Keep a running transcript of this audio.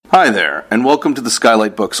Hi there, and welcome to the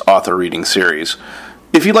Skylight Books author reading series.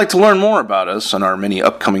 If you'd like to learn more about us and our many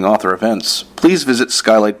upcoming author events, please visit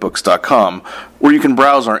skylightbooks.com, where you can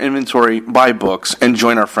browse our inventory, buy books, and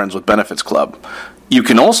join our Friends with Benefits Club. You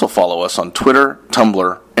can also follow us on Twitter,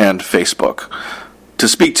 Tumblr, and Facebook. To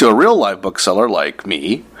speak to a real live bookseller like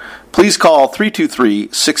me, please call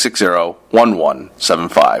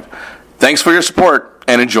 323-660-1175. Thanks for your support,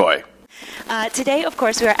 and enjoy. Today, of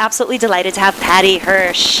course, we are absolutely delighted to have Paddy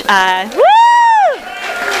Hirsch. Woo!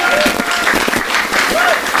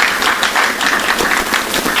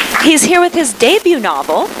 He's here with his debut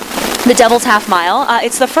novel, The Devil's Half Mile.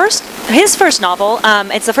 It's his first novel.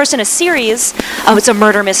 It's the first in a series. It's a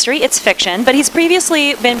murder mystery. It's fiction, but he's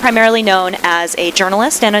previously been primarily known as a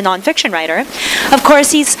journalist and a nonfiction writer. Of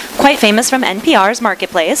course, he's quite famous from NPR's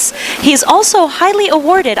Marketplace. He's also highly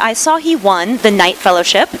awarded. I saw he won the Knight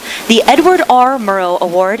Fellowship, the Edward R. Murrow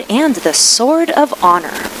Award, and the Sword of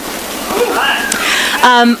Honor.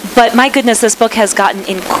 But my goodness, this book has gotten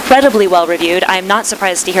incredibly well reviewed. I'm not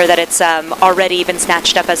surprised to hear that it's already been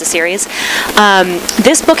snatched up as a series.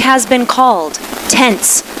 This book has been called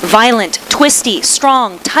tense, violent, twisty,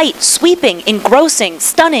 strong, tight, sweeping, engrossing,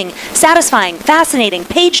 stunning, satisfying, fascinating,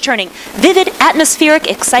 page-turning, vivid, atmospheric,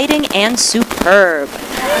 exciting, and superb.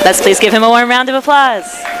 Let's please give him a warm round of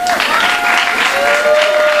applause.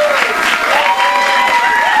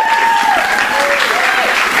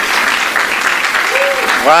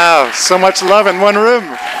 Wow, so much love in one room.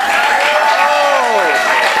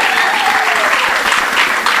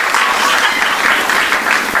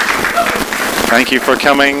 Thank you for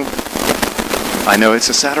coming. I know it's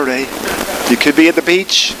a Saturday. You could be at the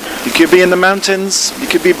beach, you could be in the mountains, you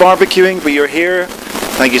could be barbecuing, but you're here.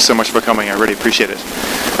 Thank you so much for coming. I really appreciate it.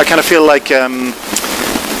 I kind of feel like,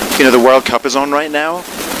 the World Cup is on right now.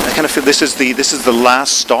 I kind of feel this is the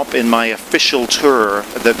last stop in my official tour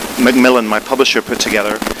that Macmillan, my publisher, put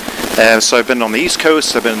together. So I've been on the East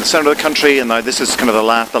Coast, I've been in the center of the country, and now this is kind of the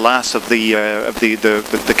last of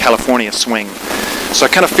the California swing. So I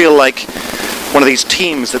kind of feel like one of these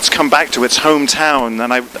teams that's come back to its hometown,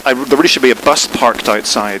 and there really should be a bus parked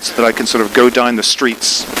outside so that I can sort of go down the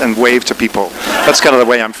streets and wave to people. That's kind of the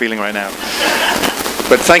way I'm feeling right now.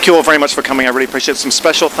 But thank you all very much for coming. I really appreciate it. Some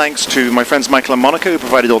special thanks to my friends Michael and Monica, who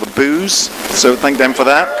provided all the booze. So thank them for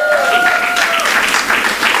that.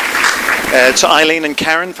 To Eileen and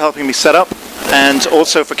Karen for helping me set up. And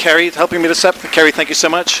also for Kerry helping me to set up. Kerry, thank you so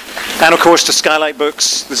much. And of course to Skylight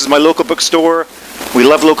Books. This is my local bookstore. We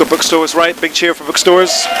love local bookstores, right? Big cheer for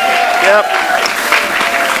bookstores. Yep.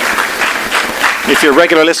 If you're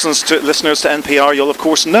regular listeners to NPR, you'll of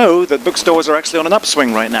course know that bookstores are actually on an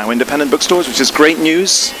upswing right now, independent bookstores, which is great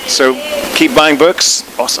news. So keep buying books.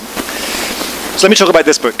 Awesome. So let me talk about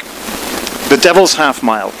this book, The Devil's Half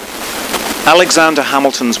Mile, Alexander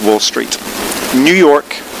Hamilton's Wall Street, New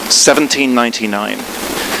York, 1799.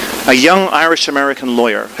 A young Irish-American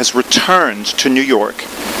lawyer has returned to New York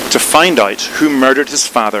to find out who murdered his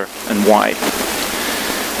father and why.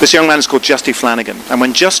 This young man is called Justy Flanagan, and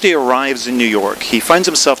when Justy arrives in New York, he finds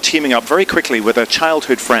himself teaming up very quickly with a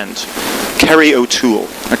childhood friend, Kerry O'Toole.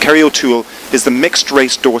 Now, Kerry O'Toole is the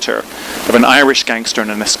mixed-race daughter of an Irish gangster and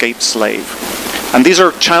an escaped slave. And these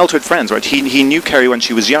are childhood friends, right? He knew Kerry when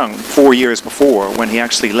she was young, 4 years before, when he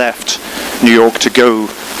actually left New York to go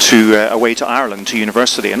away to Ireland, to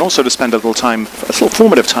university, and also to spend a little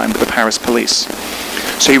formative time with the Paris police.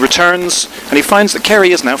 So he returns, and he finds that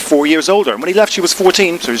Kerry is now 4 years older. And when he left, she was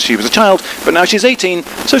 14, so she was a child, but now she's 18,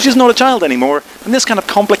 so she's not a child anymore. And this kind of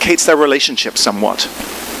complicates their relationship somewhat.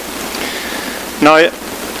 Now,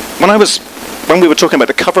 when we were talking about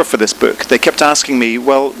the cover for this book, they kept asking me,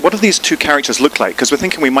 well, what do these two characters look like? Because we're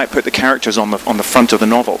thinking we might put the characters on the front of the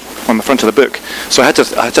novel, on the front of the book. So I had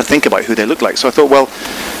to think about who they look like. So I thought, well,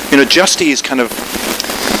 Justy is kind of,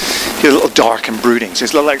 he's a little dark and brooding. So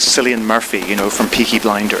he's a little like Cillian Murphy, from Peaky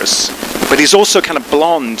Blinders. But he's also kind of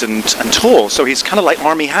blonde and tall, so he's kind of like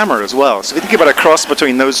Armie Hammer as well. So if you think about a cross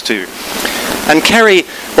between those two. And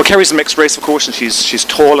Kerry's a mixed race, of course, and she's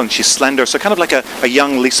tall and she's slender, so kind of like a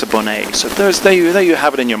young Lisa Bonet. So there you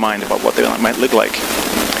have it in your mind about what they might look like.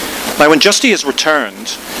 Now, when Justy has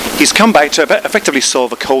returned, he's come back to effectively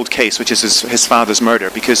solve a cold case, which is his father's murder,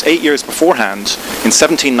 because 8 years beforehand, in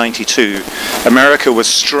 1792, America was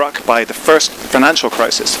struck by the first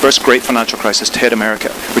great financial crisis to hit America,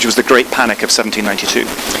 which was the Great Panic of 1792.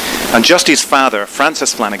 And Justy's father,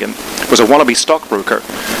 Francis Flanagan, was a wannabe stockbroker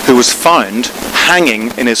who was found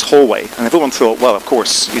hanging in his hallway. And everyone thought, well, of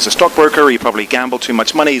course, he's a stockbroker, he probably gambled too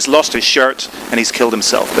much money, he's lost his shirt, and he's killed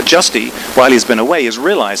himself. But Justy, while he's been away, has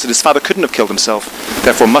realized that his father father couldn't have killed himself,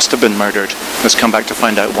 therefore must have been murdered, and has come back to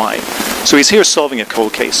find out why. So he's here solving a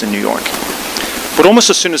cold case in New York. But almost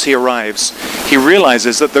as soon as he arrives, he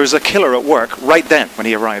realizes that there's a killer at work right then when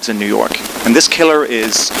he arrives in New York. And this killer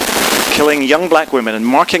is killing young black women and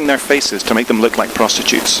marking their faces to make them look like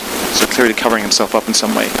prostitutes. So clearly covering himself up in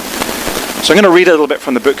some way. So I'm going to read a little bit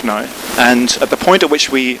from the book now. And at the point at which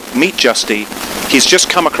we meet Justy, he's just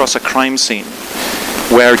come across a crime scene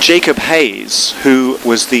where Jacob Hayes, who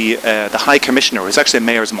was the High Commissioner, was actually a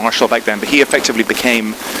mayor's marshal back then, but he effectively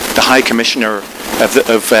became the High Commissioner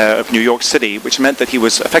of New York City, which meant that he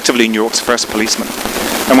was effectively New York's first policeman.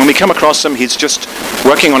 And when we come across him, he's just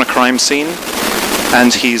working on a crime scene,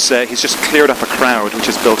 and he's just cleared up a crowd which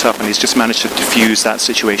has built up, and he's just managed to defuse that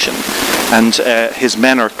situation. And his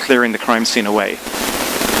men are clearing the crime scene away.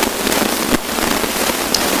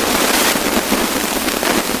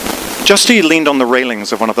 Justy leaned on the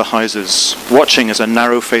railings of one of the houses, watching as a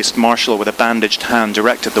narrow-faced marshal with a bandaged hand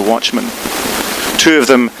directed the watchmen. Two of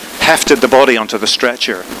them hefted the body onto the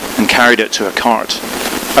stretcher and carried it to a cart.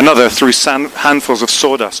 Another threw handfuls of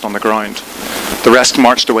sawdust on the ground. The rest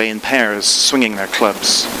marched away in pairs, swinging their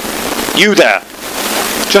clubs. "You there!"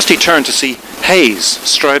 Justy turned to see Hayes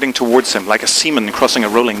striding towards him like a seaman crossing a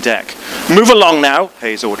rolling deck. "Move along now,"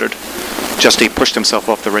 Hayes ordered. Justy pushed himself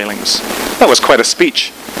off the railings. That was quite a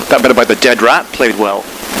speech. That bit about the dead rat played well.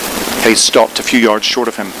 Hayes stopped a few yards short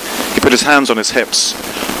of him. He put his hands on his hips.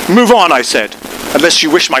 "Move on, I said, unless you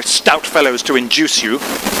wish my stout fellows to induce you."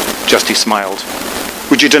 Justy smiled.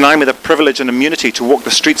 "Would you deny me the privilege and immunity to walk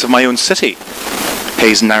the streets of my own city?"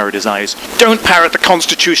 Hayes narrowed his eyes. "Don't parrot the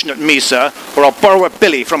Constitution at me, sir, or I'll borrow a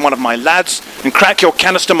billy from one of my lads and crack your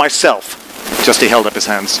canister myself." Justy held up his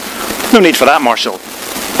hands. "No need for that, Marshal.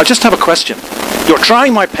 I just have a question. You're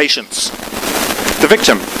trying my patience. The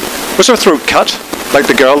victim, was her throat cut, like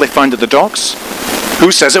the girl they found at the docks?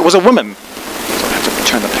 Who says it was a woman?" So I have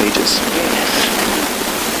to turn the pages.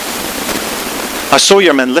 "I saw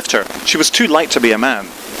your men lift her. She was too light to be a man."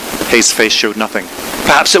 Hayes' face showed nothing.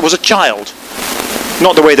 "Perhaps it was a child."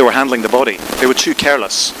 "Not the way they were handling the body. They were too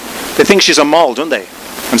careless. They think she's a moll, don't they?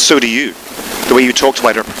 And so do you. The way you talked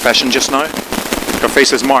about her profession just now. Her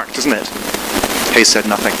face is marked, isn't it?" Hayes said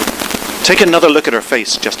nothing. "Take another look at her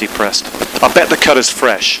face," Justy pressed. "I'll bet the cut is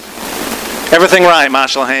fresh." "Everything right,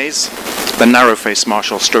 Marshal Hayes?" The narrow-faced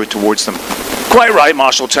marshal strode towards them. "Quite right,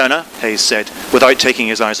 Marshal Turner," Hayes said, without taking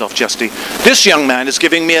his eyes off Justy. "This young man is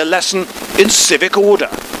giving me a lesson in civic order."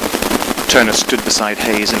 Turner stood beside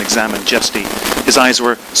Hayes and examined Justy. His eyes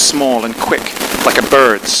were small and quick, like a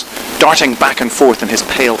bird's, darting back and forth in his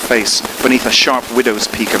pale face beneath a sharp widow's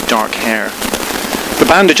peak of dark hair. The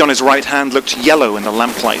bandage on his right hand looked yellow in the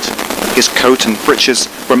lamplight. His coat and breeches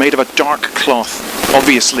were made of a dark cloth,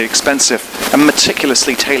 obviously expensive and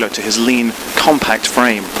meticulously tailored to his lean, compact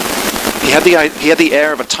frame. He had the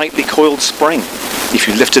air of a tightly coiled spring. If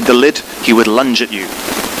you lifted the lid, he would lunge at you.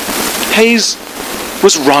 Hayes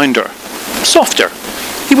was rounder, softer.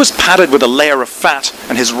 He was padded with a layer of fat,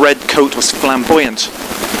 and his red coat was flamboyant,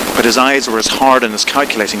 but his eyes were as hard and as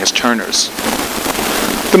calculating as Turner's.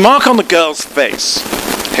 "The mark on the girl's face,"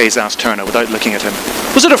 Hayes asked Turner without looking at him.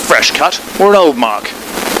 "Was it a fresh cut or an old mark?"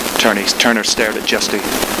 Turner stared at Justy.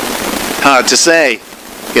 "Hard to say."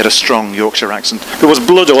 He had a strong Yorkshire accent. "There was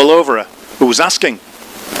blood all over her. Who was asking?"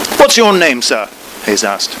 "What's your name, sir?" Hayes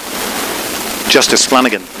asked. "Justice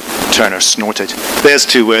Flanagan." Turner snorted. "There's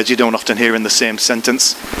two words you don't often hear in the same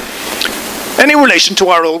sentence." "Any relation to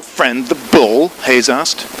our old friend, the Bull?" Hayes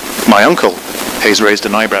asked. "My uncle." Hayes raised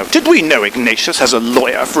an eyebrow. "Did we know Ignatius has a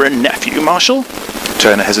lawyer for a nephew, Marshal?"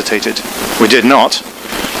 Turner hesitated. "We did not."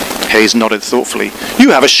 Hayes nodded thoughtfully.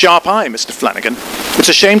 "You have a sharp eye, Mr. Flanagan. It's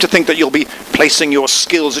a shame to think that you'll be placing your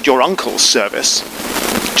skills at your uncle's service."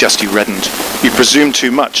 Justy reddened. "You presume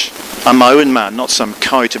too much. I'm my own man, not some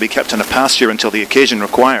cow to be kept in a pasture until the occasion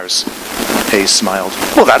requires." Hayes smiled.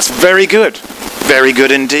 "Well, that's very good. Very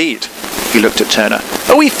good indeed." He looked at Turner.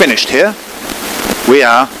 "Are we finished here?" "We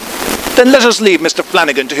are." "Then let us leave Mr.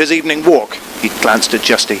 Flanagan to his evening walk." He glanced at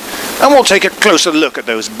Justy. "And we'll take a closer look at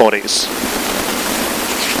those bodies."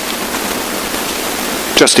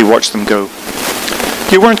 Justy watched them go.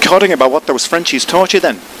 "You weren't codding about what those Frenchies taught you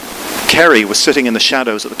then?" Kerry was sitting in the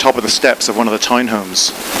shadows at the top of the steps of one of the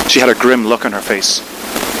townhomes. She had a grim look on her face.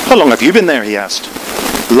 "How long have you been there?" he asked.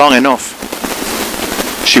 "Long enough."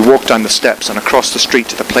 She walked down the steps and across the street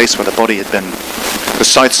to the place where the body had been. The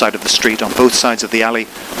south side of the street, on both sides of the alley,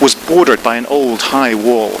 was bordered by an old high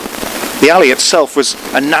wall. The alley itself was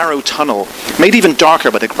a narrow tunnel, made even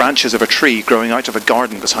darker by the branches of a tree growing out of a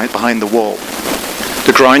garden behind the wall.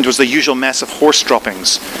 The ground was the usual mess of horse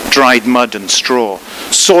droppings, dried mud and straw.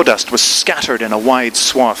 Sawdust was scattered in a wide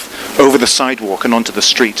swath over the sidewalk and onto the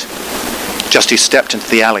street. Justy stepped into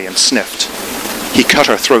the alley and sniffed. He cut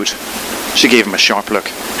her throat. She gave him a sharp look.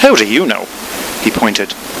 "How do you know?" He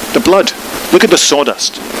pointed. "The blood. Look at the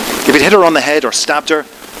sawdust. If he'd hit her on the head or stabbed her,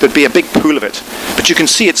 there'd be a big pool of it. But you can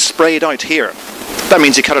see it sprayed out here. That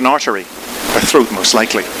means he cut an artery. Her throat, most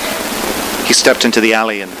likely." He stepped into the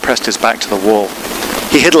alley and pressed his back to the wall.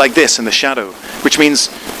 He hid like this in the shadow, which means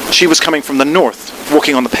she was coming from the north,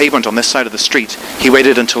 walking on the pavement on this side of the street. He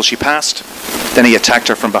waited until she passed, then he attacked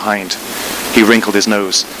her from behind. He wrinkled his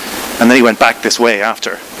nose, and then he went back this way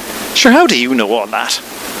after. "Sure, how do you know all that?"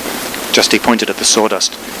 Justy pointed at the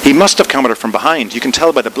sawdust. "He must have come at her from behind. You can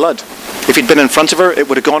tell by the blood. If he'd been in front of her, it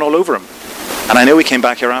would have gone all over him. And I know he came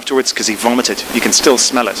back here afterwards because he vomited. You can still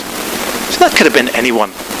smell it." So that could have been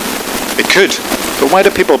anyone. It could. But why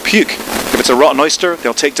do people puke? If it's a rotten oyster,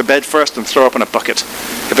 they'll take to bed first and throw up in a bucket.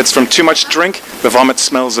 If it's from too much drink, the vomit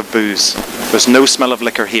smells of booze. There's no smell of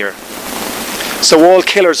liquor here. "So all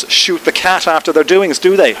killers shoot the cat after their doings,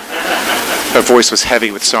 do they?" Her voice was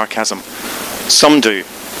heavy with sarcasm. "Some do,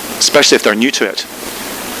 especially if they're new to it.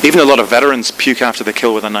 Even a lot of veterans puke after they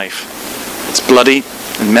kill with a knife. It's bloody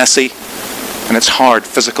and messy, and it's hard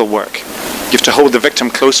physical work. You have to hold the victim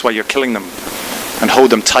close while you're killing them, and hold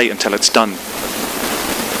them tight until it's done."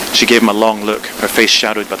 She gave him a long look, her face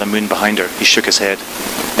shadowed by the moon behind her. He shook his head.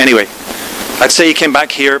 "Anyway, I'd say he came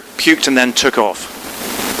back here, puked, and then took off."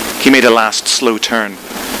 He made a last slow turn.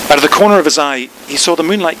 Out of the corner of his eye, he saw the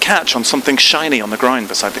moonlight catch on something shiny on the ground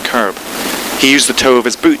beside the curb. He used the toe of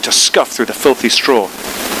his boot to scuff through the filthy straw.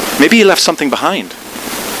 Maybe he left something behind.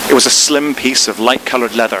 It was a slim piece of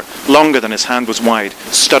light-coloured leather, longer than his hand was wide,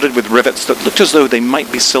 studded with rivets that looked as though they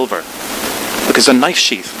might be silver. Look, it's a knife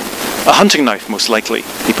sheath. A hunting knife, most likely,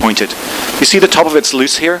 he pointed. "You see the top of it's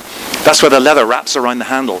loose here? That's where the leather wraps around the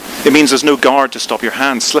handle. It means there's no guard to stop your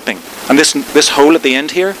hand slipping. And this hole at the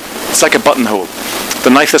end here, it's like a buttonhole. The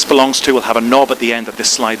knife this belongs to will have a knob at the end that this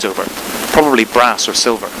slides over. Probably brass or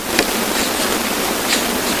silver."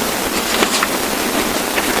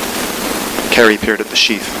 Kerry peered at the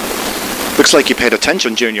sheath. "Looks like you paid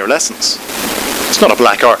attention during your lessons." "It's not a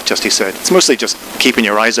black art," Justy said. "It's mostly just keeping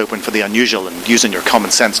your eyes open for the unusual and using your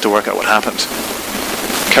common sense to work out what happened."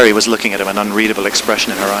 Kerry was looking at him, an unreadable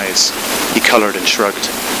expression in her eyes. He coloured and shrugged.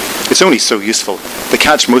 "It's only so useful. They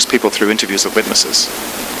catch most people through interviews with witnesses."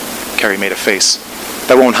 Kerry made a face.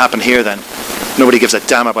 "That won't happen here then. Nobody gives a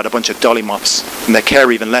damn about a bunch of dolly mops, and they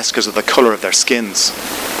care even less because of the colour of their skins."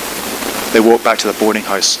 They walked back to the boarding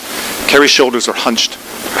house. Kerry's shoulders were hunched,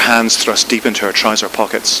 her hands thrust deep into her trouser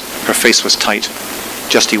pockets. Her face was tight.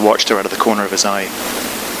 Justy watched her out of the corner of his eye.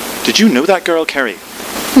 "Did you know that girl, Kerry?"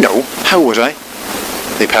 "No, how would I?"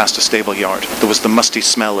 They passed a stable yard. There was the musty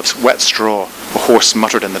smell of wet straw. A horse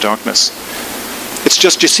muttered in the darkness. "It's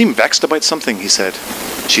just you seem vexed about something," he said.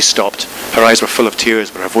 She stopped. Her eyes were full of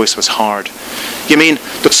tears, but her voice was hard. "You mean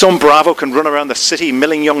that some bravo can run around the city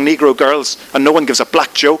milling young Negro girls and no one gives a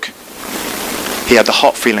black joke?" He had the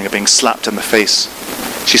hot feeling of being slapped in the face.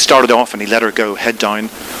 She started off and he let her go, head down,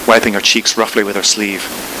 wiping her cheeks roughly with her sleeve.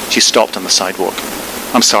 She stopped on the sidewalk.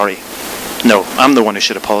 "I'm sorry. No, I'm the one who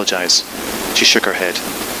should apologise." She shook her head.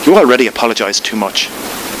 "You already apologised too much."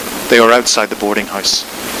 They were outside the boarding house.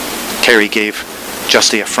 Kerry gave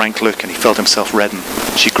Justy a frank look and he felt himself redden.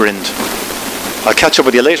 She grinned. "I'll catch up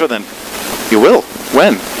with you later then." "You will?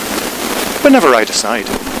 When?" "Whenever I decide."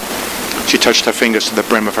 She touched her fingers to the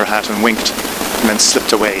brim of her hat and winked, and then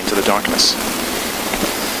slipped away into the darkness.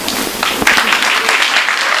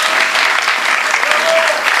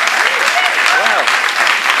 Wow.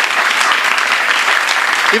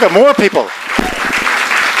 Even more people.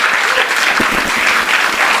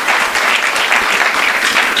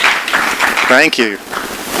 Thank you.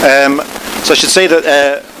 So I should say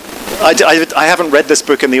that I haven't read this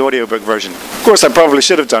book in the audiobook version. Of course, I probably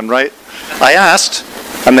should have done, right? I asked,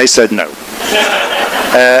 and they said no.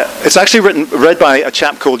 It's actually read by a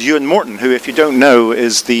chap called Ewan Morton, who, if you don't know,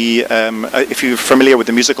 is if you're familiar with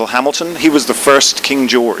the musical Hamilton, he was the first King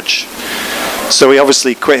George. So he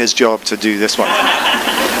obviously quit his job to do this one.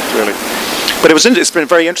 Really. But it's been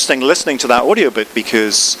very interesting listening to that audiobook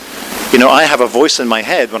because, you know, I have a voice in my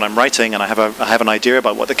head when I'm writing, and I have an idea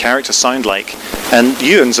about what the characters sound like. And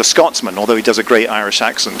Ewan's a Scotsman, although he does a great Irish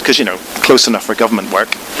accent, because, you know, close enough for government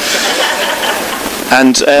work.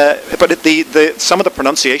 And but some of the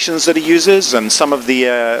pronunciations that he uses and some of the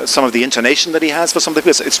intonation that he has for some of the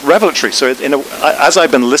bits, it's revelatory. So as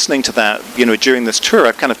I've been listening to that, during this tour,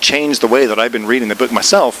 I've kind of changed the way that I've been reading the book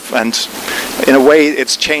myself, and in a way,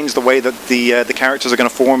 it's changed the way that the characters are going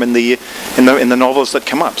to form in the novels that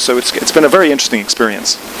come up. So it's been a very interesting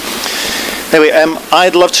experience. Anyway,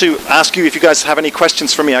 I'd love to ask you if you guys have any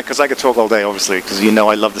questions for me, because I could talk all day, obviously, because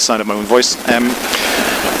I love the sound of my own voice.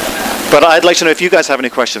 But I'd like to know if you guys have any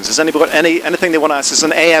questions. Has anybody got anything they want to ask? It's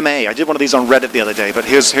an AMA. I did one of these on Reddit the other day, but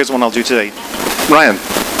here's one I'll do today. Ryan.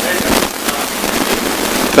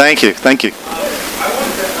 Thank you. I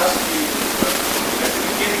wanted to ask you, at the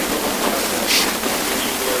beginning of the process, when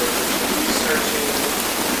you were researching,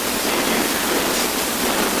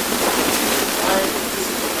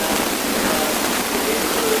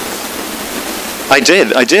 I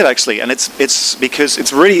did actually, and it's because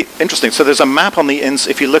it's really interesting. So there's a map on the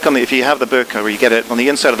if you have the book or you get it on the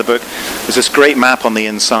inside of the book, there's this great map on the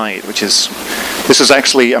inside, this is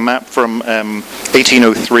actually a map from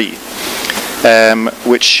 1803,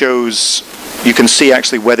 which shows. You can see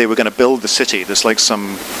actually where they were going to build the city. There's like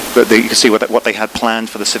you can see what they had planned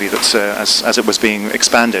for the city that's as it was being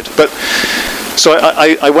expanded. But so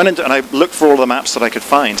I went into and I looked for all the maps that I could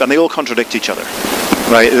find, and they all contradict each other.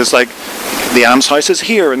 Right? There's like the Almshouse is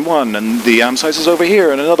here in one, and the Almshouse is over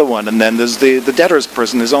here in another one, and then there's the debtors'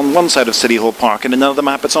 prison is on one side of City Hall Park, and another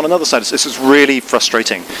map it's on another side. This is really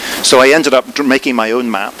frustrating. So I ended up making my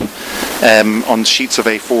own map on sheets of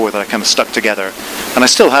A4 that I kind of stuck together, and I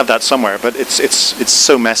still have that somewhere, but it's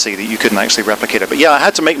so messy that you couldn't actually replicate it. But yeah, I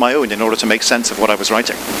had to make my own in order to make sense of what I was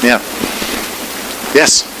writing. Yeah.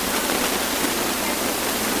 Yes.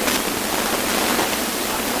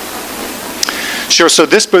 Sure. So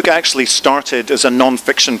this book actually started as a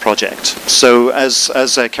non-fiction project. So as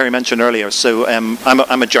Kerry mentioned earlier, so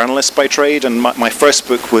I'm a journalist by trade, and my first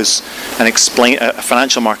book was a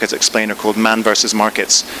financial markets explainer called Man vs.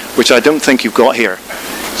 Markets, which I don't think you've got here.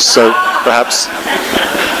 So perhaps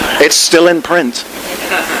it's still in print.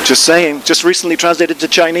 Just saying. Just recently translated to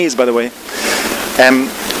Chinese, by the way.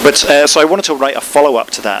 So I wanted to write a follow-up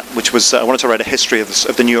to that, which was I wanted to write a history of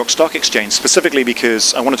the New York Stock Exchange, specifically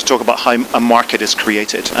because I wanted to talk about how a market is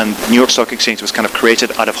created. And the New York Stock Exchange was kind of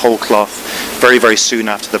created out of whole cloth very, very soon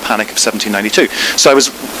after the Panic of 1792. So I was,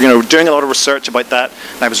 doing a lot of research about that.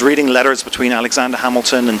 And I was reading letters between Alexander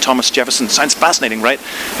Hamilton and Thomas Jefferson. Sounds fascinating, right?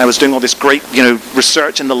 I was doing all this great,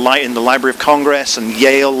 research in the Library of Congress and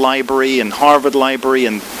Yale Library and Harvard Library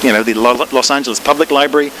and the Los Angeles Public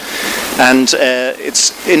Library. And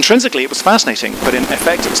intrinsically it was fascinating, but in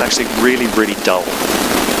effect it was actually really, really dull.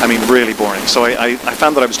 I mean, really boring. So I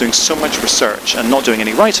found that I was doing so much research and not doing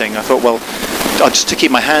any writing. I thought, well, just to keep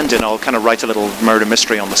my hand in, I'll kind of write a little murder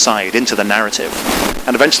mystery on the side into the narrative.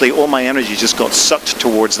 And eventually all my energy just got sucked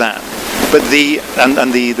towards that. But the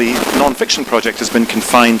non-fiction project has been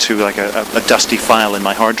confined to like a dusty file in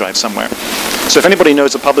my hard drive somewhere. So if anybody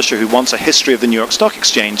knows a publisher who wants a history of the New York Stock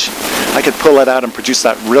Exchange, I could pull that out and produce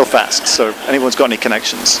that real fast. So if anyone's got any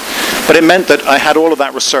connections. But it meant that I had all of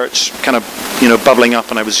that research kind of, bubbling up,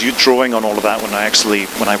 and I was drawing on all of that when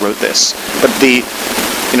I wrote this. But the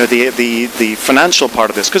financial part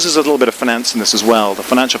of this, because there's a little bit of finance in this as well, the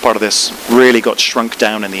financial part of this really got shrunk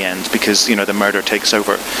down in the end because, the murder takes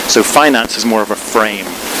over. So finance is more of a frame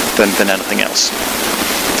than anything else.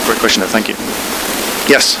 Great question, though. Thank you.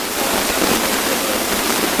 Yes?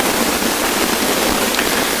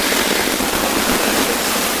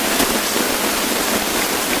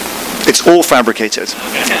 It's all fabricated.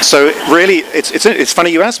 So really, it's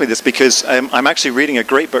funny you asked me this because I'm actually reading a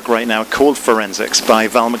great book right now called Forensics by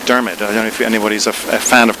Val McDermid. I don't know if anybody's a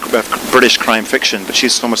fan of British crime fiction, but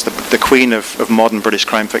she's almost the queen of modern British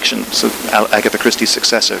crime fiction. So Agatha Christie's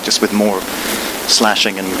successor, just with more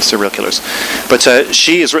slashing and serial killers. But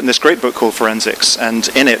she has written this great book called Forensics, and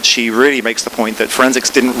in it she really makes the point that forensics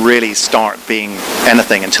didn't really start being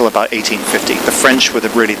anything until about 1850. The French were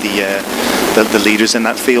really the leaders in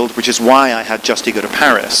that field, which is why I had Justy go to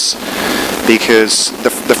Paris, because the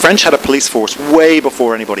French had a police force way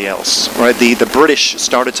before anybody else. Right? The British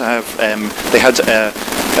started to have they had a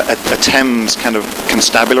Thames kind of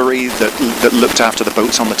constabulary that looked after the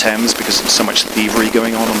boats on the Thames because there was so much thievery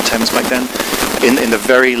going on the Thames back then. In the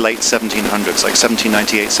very late 1700s, like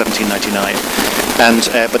 1798, 1799,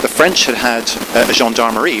 but the French had a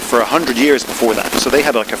gendarmerie for 100 years before that. So they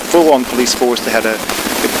had like a full-on police force. They had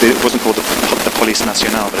it wasn't called the Police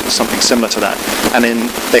Nationale, but it was something similar to that. And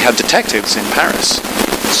they had detectives in Paris.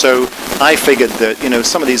 So I figured that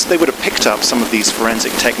some of these, they would have picked up some of these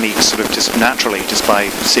forensic techniques sort of just naturally, just by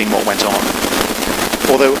seeing what went on.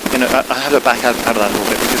 although, I have to back out of that a little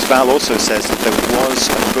bit, because Val also says that there was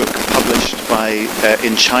a book published by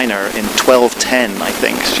in China in 1210, I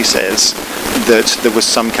think, she says, that there was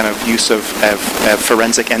some kind of use of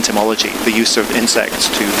forensic entomology, the use of insects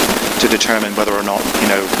to determine whether or not,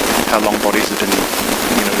 how long bodies have been,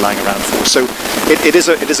 lying around for. So it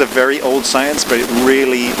is a very old science, but it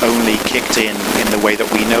really only kicked in the way that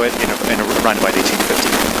we know it in around about 1850.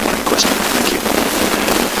 Question. Thank you.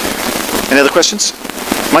 Any other questions?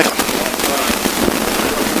 Michael.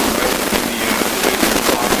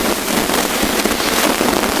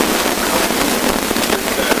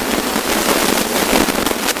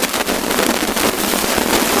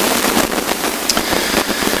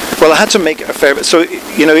 Well, I had to make a fair bit. So,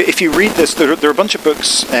 if you read this, there are a bunch of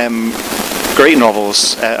books, great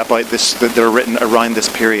novels about this that are written around this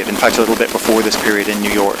period. In fact, a little bit before this period in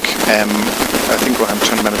New York. I think I'm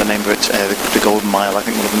trying to remember the name of it. The Golden Mile. I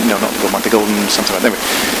think one of them. No, not the Golden Mile. The Golden something like that.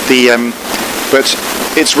 Anyway, but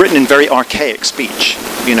it's written in very archaic speech.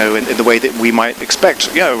 In the way that we might expect.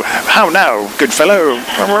 How now, good fellow?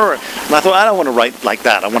 And I thought, I don't want to write like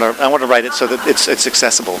that. I want to write it so that it's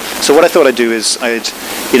accessible. So what I thought I'd do is I'd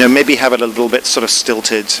maybe have it a little bit sort of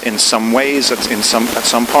stilted in some ways at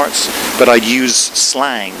some parts, but I'd use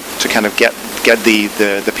slang to kind of get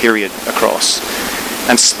the period across.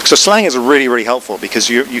 And so slang is really, really helpful, because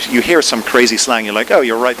you hear some crazy slang, you're like, oh,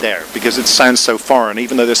 you're right there, because it sounds so foreign,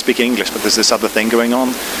 even though they're speaking English, but there's this other thing going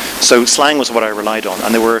on. So slang was what I relied on,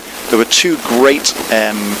 and there were two great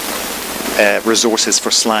resources for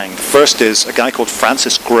slang. The first is a guy called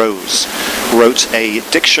Francis Grose wrote a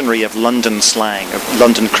dictionary of London slang, of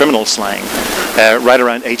London criminal slang, right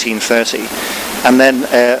around 1830. And then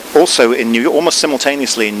also in New York, almost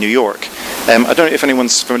simultaneously in New York, I don't know if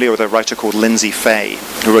anyone's familiar with a writer called Lindsay Fay,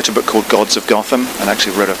 who wrote a book called Gods of Gotham, and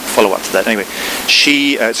actually wrote a follow-up to that. Anyway,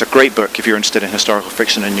 it's a great book if you're interested in historical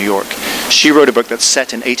fiction in New York. She wrote a book that's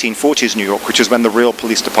set in 1840s New York, which is when the real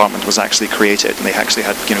police department was actually created, and they actually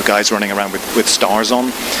had guys running around with stars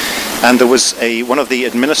on. And there was one of the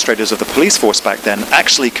administrators of the police force back then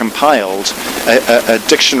actually compiled a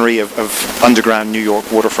dictionary of underground New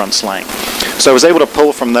York waterfront slang. So I was able to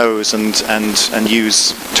pull from those and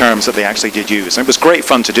use terms that they actually did use. And it was great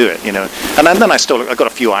fun to do it, And then I got a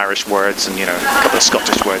few Irish words and, a couple of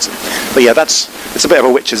Scottish words. But yeah, it's a bit of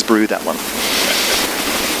a witch's brew, that one.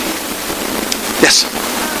 Yes?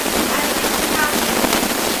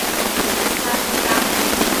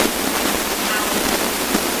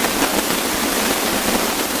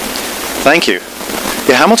 Thank you.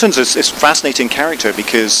 Yeah, Hamilton's is a fascinating character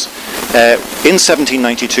because in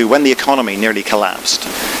 1792, when the economy nearly collapsed,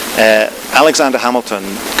 Alexander Hamilton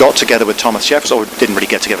got together with Thomas Jefferson, or didn't really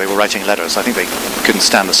get together, they were writing letters. I think they couldn't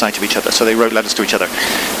stand the sight of each other, so they wrote letters to each other.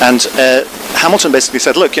 And Hamilton basically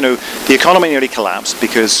said, look, the economy nearly collapsed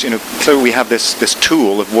because, clearly we have this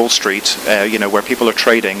tool of Wall Street, where people are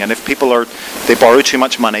trading, and if they borrow too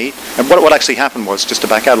much money, and what actually happened was, just to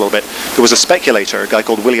back out a little bit, there was a speculator, a guy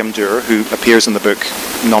called William Duer, who appears in the book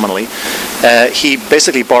nominally. He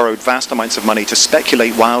basically borrowed vast amounts of money to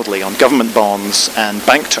speculate wildly on government bonds and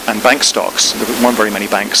bank stocks. There weren't very many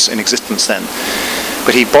banks in existence then.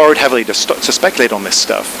 But he borrowed heavily to speculate on this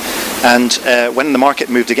stuff. And when the market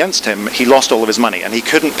moved against him, he lost all of his money. And he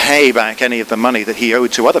couldn't pay back any of the money that he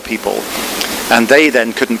owed to other people. And they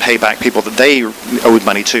then couldn't pay back people that they owed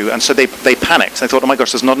money to. And so they panicked. They thought, oh my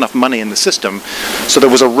gosh, there's not enough money in the system. So there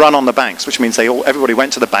was a run on the banks, which means everybody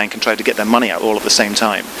went to the bank and tried to get their money out all at the same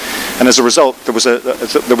time. And as a result, there was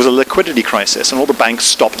a liquidity crisis, and all the banks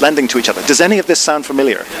stopped lending to each other. Does any of this sound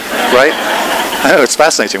familiar? Right? I know, it's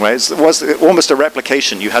fascinating, right? It was almost a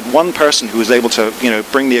replication. You had one person who was able to,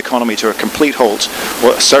 bring the economy to a complete halt,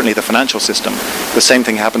 or certainly the financial system. The same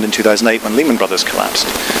thing happened in 2008 when Lehman Brothers collapsed.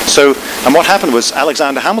 And what happened was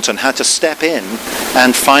Alexander Hamilton had to step in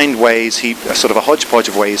and find ways, sort of a hodgepodge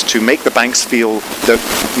of ways, to make the banks feel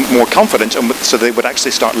more confident, and so they would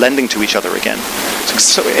actually start lending to each other again.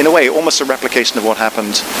 So in a way, almost a replication of what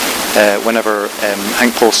happened whenever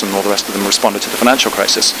Hank Paulson and all the rest of them responded to the financial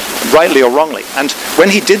crisis, rightly or wrongly. And when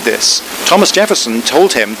he did this, Thomas Jefferson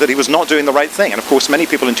told him that he was not doing the right thing. And of course, many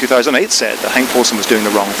people in 2008 said that Hank Paulson was doing the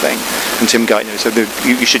wrong thing. And Tim Guyton said that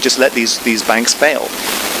you should just let these banks fail.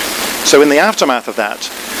 So in the aftermath of that,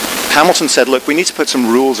 Hamilton said, look, we need to put some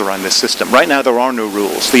rules around this system. Right now, there are no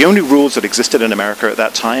rules. The only rules that existed in America at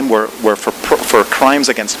that time were for crimes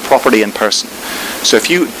against property and person. So if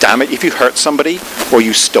you hurt somebody or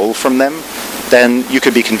you stole from them, then you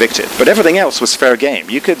could be convicted. But everything else was fair game.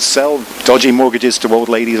 You could sell dodgy mortgages to old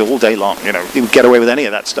ladies all day long. You would get away with any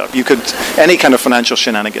of that stuff. You could, any kind of financial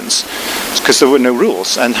shenanigans, because there were no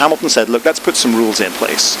rules. And Hamilton said, look, let's put some rules in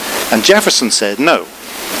place. And Jefferson said, no,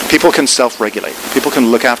 people can self-regulate. People can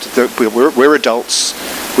look after, we're adults.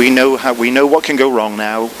 We know what can go wrong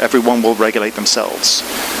now. Everyone will regulate themselves.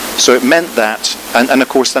 So it meant that, and of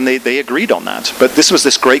course then they agreed on that. But this was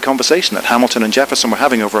this great conversation that Hamilton and Jefferson were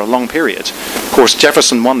having over a long period. Of course,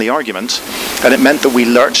 Jefferson won the argument, and it meant that we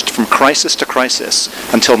lurched from crisis to crisis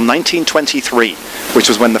until 1923, which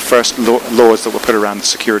was when the first laws that were put around the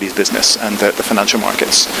securities business and the financial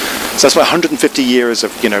markets. So that's about 150 years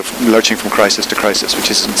of lurching from crisis to crisis,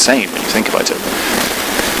 which is insane when you think about it.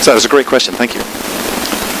 So that was a great question. Thank you.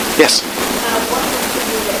 Yes.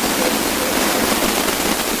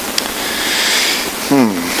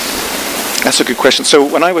 That's a good question. So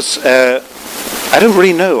when I was, I don't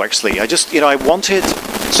really know actually. I just, I wanted.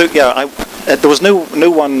 So yeah, there was no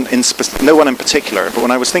one in particular. But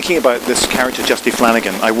when I was thinking about this character, Justy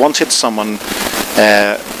Flanagan, I wanted someone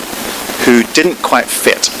who didn't quite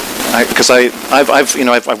fit. Because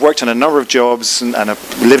I've worked in a number of jobs and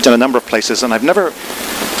I've lived in a number of places, and I've never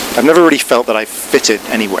really felt that I fitted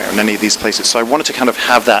anywhere in any of these places. So I wanted to kind of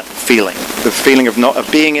have that feeling, the feeling of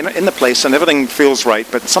being in the place and everything feels right,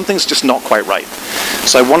 but something's just not quite right.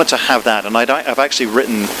 So I wanted to have that, and I've actually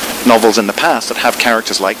written novels in the past that have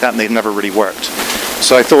characters like that, and they've never really worked.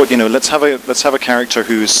 So I thought, let's have a character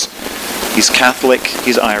he's Catholic,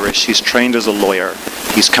 he's Irish, he's trained as a lawyer,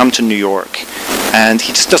 he's come to New York, and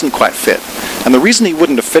he just doesn't quite fit. And the reason he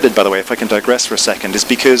wouldn't have fitted, by the way, if I can digress for a second, is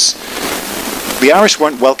because the Irish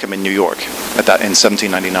weren't welcome in New York in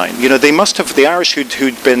 1799. They must have, the Irish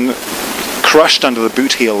who'd been crushed under the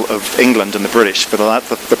boot heel of England and the British for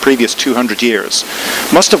the previous 200 years,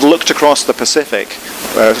 must have looked across the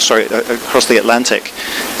across the Atlantic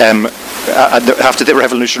after the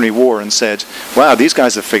Revolutionary War and said, wow, these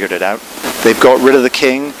guys have figured it out. They've got rid of the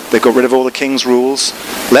king. They've got rid of all the king's rules.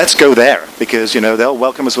 Let's go there because, they'll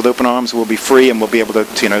welcome us with open arms. We'll be free and we'll be able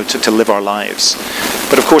to live our lives.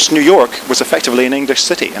 But of course, New York was effectively an English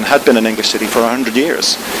city and had been an English city for 100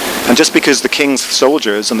 years. And just because the king's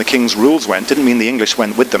soldiers and the king's rules went, didn't mean the English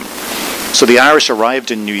went with them. So the Irish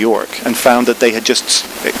arrived in New York and found that they had just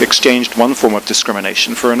exchanged one form of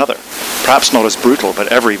discrimination for another. Perhaps not as brutal, but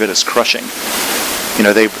every bit as crushing.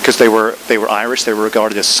 Because they were Irish, they were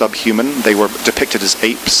regarded as subhuman. They were depicted as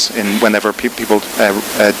apes whenever people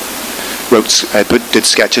did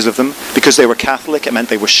sketches of them. Because they were Catholic, it meant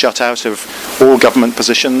they were shut out of all government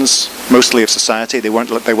positions, mostly of society. They weren't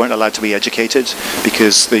allowed to be educated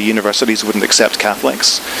because the universities wouldn't accept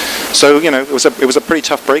Catholics. So it was a pretty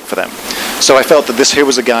tough break for them. So I felt that here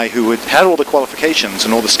was a guy who had all the qualifications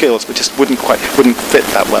and all the skills, but just wouldn't fit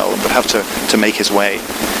that well and would have to make his way.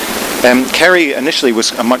 Kerry initially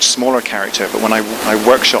was a much smaller character, but when I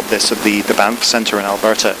workshopped this at the Banff Centre in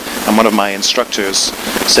Alberta, and one of my instructors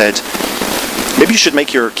said, maybe you should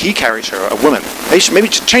make your key character a woman. Maybe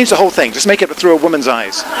change the whole thing. Just make it through a woman's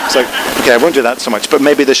eyes. It's like, okay, I won't do that so much, but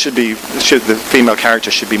maybe the female character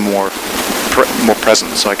should be more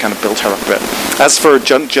present. So I kind of built her up a bit. As for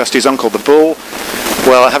Justy's uncle, the Bull,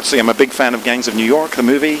 well, I have to say I'm a big fan of Gangs of New York, the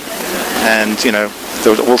movie, and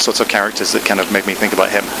there were all sorts of characters that kind of made me think about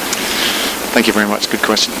him. Thank you very much. Good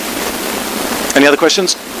question. Any other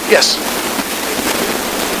questions? Yes.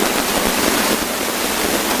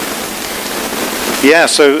 Yeah,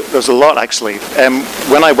 so there's a lot actually.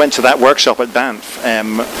 When I went to that workshop at Banff,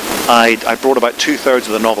 I brought about 2/3 of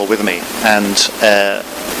the novel with me, and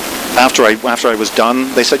after I was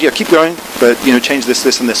done, they said, yeah, keep going, but change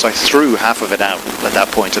this, and this. So I threw half of it out at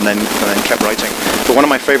that point, and then kept writing. But one of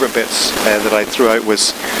my favorite bits that I threw out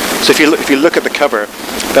was, so if you look at the cover,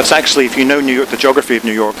 that's actually, if you know New York, the geography of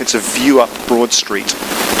New York, it's a view up Broad Street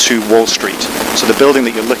to Wall Street. So the building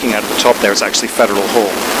that you're looking at the top there is actually Federal Hall,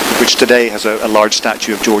 which today has a large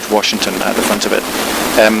statue of George Washington at the front of it.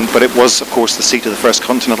 But it was, of course, the seat of the First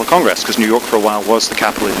Continental Congress, because New York for a while was the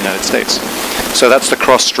capital of the United States. So that's the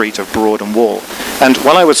cross street of Broad and Wall. And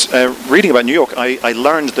while I was reading about New York, I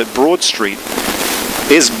learned that Broad Street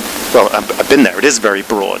is, well, I've been there, it is very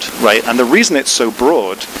broad, right? And the reason it's so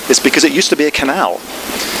broad is because it used to be a canal.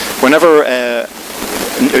 Whenever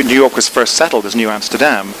New York was first settled as New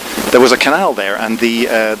Amsterdam, there was a canal there, and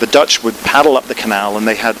the Dutch would paddle up the canal, and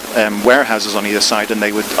they had warehouses on either side, and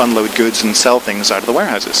they would unload goods and sell things out of the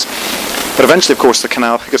warehouses. But eventually, of course, the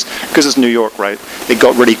canal, because it's New York, right, it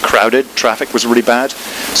got really crowded, traffic was really bad,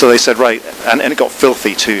 so they said, right, and it got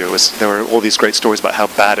filthy too. There were all these great stories about how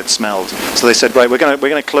bad it smelled. So they said, right, we're going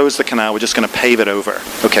to close the canal, we're just going to pave it over.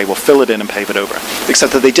 Okay, we'll fill it in and pave it over.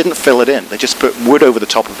 Except that they didn't fill it in, they just put wood over the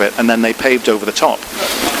top of it, and then they paved over the top.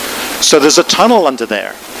 So there's a tunnel under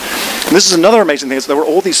there. And this is another amazing thing, is there were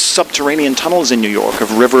all these subterranean tunnels in New York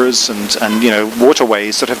of rivers and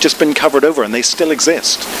waterways that have just been covered over, and they still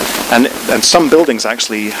exist. And some buildings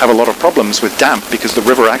actually have a lot of problems with damp because the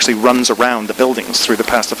river actually runs around the buildings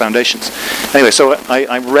past the foundations. Anyway, so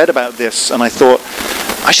I read about this and I thought,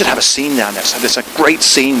 I should have a scene down there. So there's a great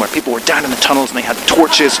scene where people were down in the tunnels and they had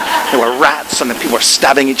torches, there were rats, and then people were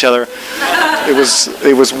stabbing each other. It was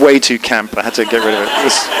way too camp. I had to get rid of it.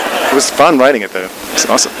 It was fun writing it though. It's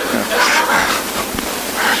awesome. Yeah.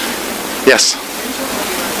 Yes.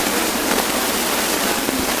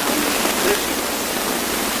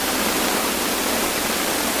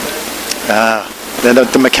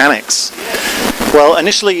 The mechanics. Well,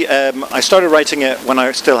 initially I started writing it when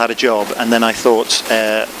I still had a job, and then I thought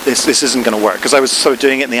this isn't going to work, because I was sort of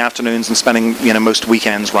doing it in the afternoons and spending most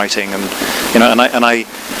weekends writing, and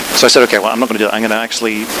so I said, okay, well, I'm not going to do it. I'm going to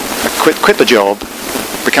actually quit the job,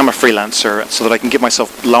 become a freelancer, so that I can give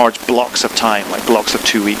myself large blocks of time, like blocks of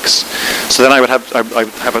 2 weeks. So then I would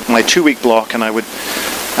have my 2 week block, and I'd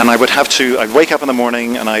wake up in the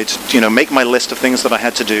morning and I'd make my list of things that I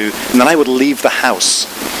had to do, and then I would leave the house.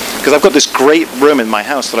 Because I've got this great room in my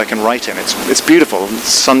house that I can write in. It's beautiful. The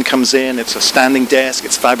sun comes in, it's a standing desk,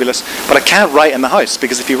 it's fabulous. But I can't write in the house,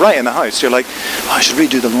 because if you write in the house, you're like, oh, I should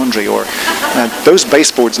really do the laundry, or those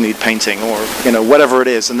baseboards need painting, or whatever it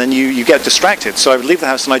is, and then you get distracted. So I would leave the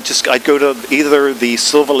house and I'd go to either the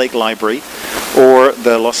Silver Lake Library or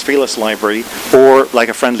the Los Feliz Library, or like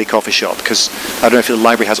a friendly coffee shop, because I don't know if the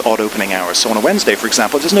library has odd opening hours. So on a Wednesday, for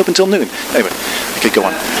example, it doesn't open till noon. Anyway, I could go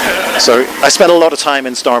on. So I spent a lot of time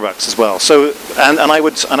in Starbucks as well. So I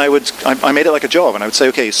made it like a job, and I would say,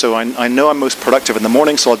 okay, so I know I'm most productive in the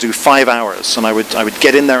morning, so I'll do 5 hours, and I would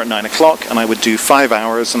get in there at 9 o'clock, and I would do 5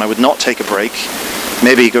 hours, and I would not take a break.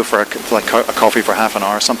 Maybe go for a coffee for half an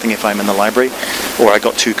hour or something if I'm in the library, or I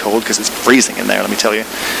got too cold, because it's freezing in there, let me tell you.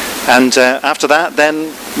 And after that,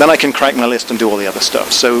 then I can crack my list and do all the other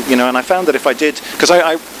stuff. So and I found that if I did, because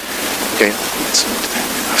I have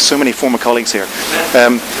so many former colleagues here.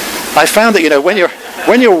 I found that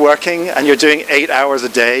when you're working and you're doing 8 hours a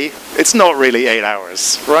day, it's not really 8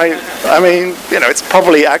 hours, right? I mean, it's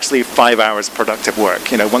probably actually 5 hours productive work.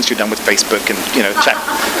 Once you're done with Facebook and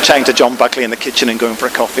chatting to John Buckley in the kitchen and going for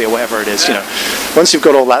a coffee or whatever it is. Once you've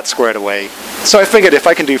got all that squared away. So I figured if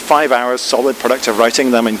I can do 5 hours solid productive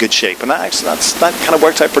writing, then I'm in good shape, and that kind of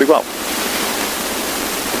worked out pretty well.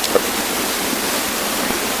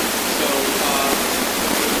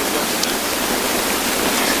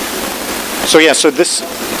 So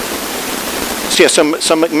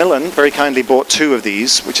Macmillan very kindly bought 2 of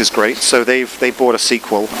these, which is great. So they bought a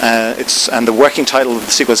sequel. And the working title of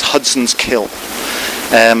the sequel is Hudson's Kill.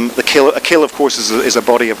 A kill, of course, is a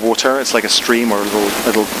body of water. It's like a stream or a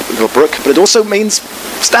little brook, but it also means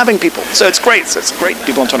stabbing people. So it's great. So it's great.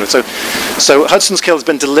 People on it. So Hudson's Kill has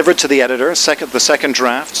been delivered to the editor, the second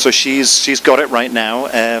draft. So she's got it right now.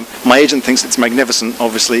 My agent thinks it's magnificent,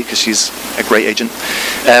 obviously, because she's a great agent.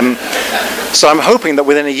 So I'm hoping that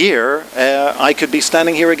within a year I could be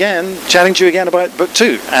standing here again, chatting to you again about book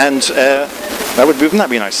 2, and wouldn't that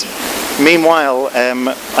be nice? Meanwhile,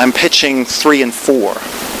 I'm pitching 3 and 4,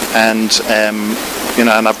 and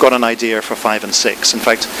and I've got an idea for 5 and 6. In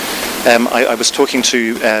fact, I was talking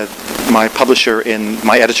to my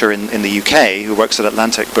editor in the UK, who works at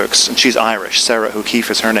Atlantic Books, and she's Irish. Sarah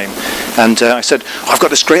O'Keefe is her name, and I said, I've got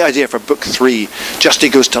this great idea for book 3. Justy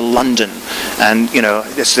goes to London, and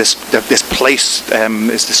it's this place,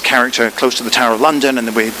 is this character close to the Tower of London,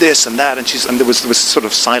 and we this and that, and there was sort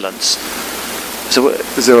of silence. So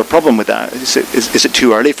is there a problem with that? Is it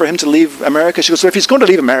too early for him to leave America? She goes, so if he's going to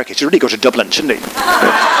leave America, he should really go to Dublin, shouldn't he?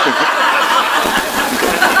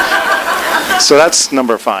 So that's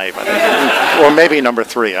number 5, I think. Or maybe number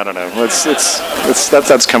 3, I don't know.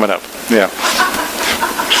 That's coming up. Yeah.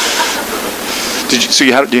 Do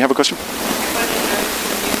you have a question?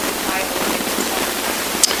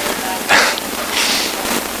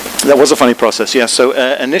 That was a funny process, yeah. So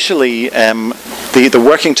initially, the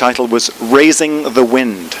working title was "Raising the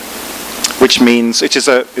Wind," which means it's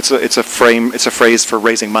a phrase for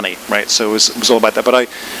raising money, right? So it was all about that. But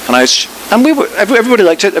everybody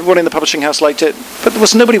liked it. Everybody in the publishing house liked it, but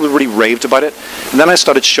nobody really raved about it. And then I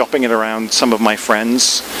started shopping it around some of my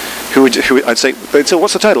friends, who they'd say,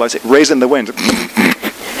 "What's the title?" I'd say, "Raising the Wind."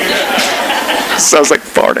 Sounds like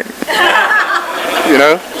farting. You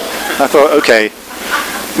know? I thought, okay.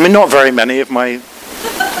 I mean, not very many of my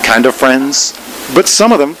kind of friends, but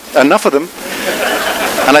some of them, enough of them.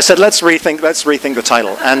 And I said, let's rethink the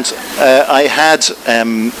title. And I had,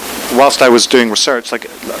 whilst I was doing research, like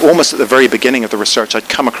almost at the very beginning of the research, I'd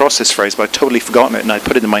come across this phrase, but I'd totally forgotten it, and I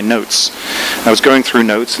put it in my notes. And I was going through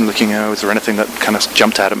notes and looking, is there anything that kind of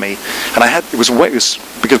jumped out at me? And it was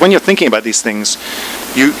because when you're thinking about these things,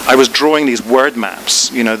 I was drawing these word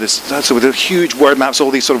maps, so with the huge word maps,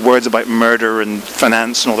 all these sort of words about murder and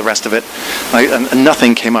finance and all the rest of it, and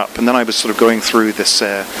nothing came up. And then I was sort of going through this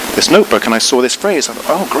notebook, and I saw this phrase. I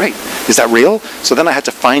thought, oh, great, is that real? So then I had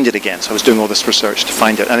to find it again. So I was doing all this research to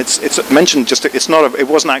find it, and it's mentioned. It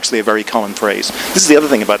wasn't actually a very common phrase. This is the other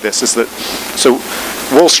thing about this, is that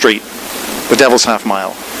Wall Street, the Devil's Half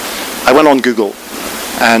Mile. I went on Google,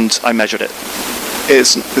 and I measured it.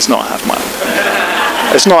 It's not a half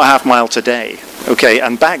mile. It's not a half mile today. Okay,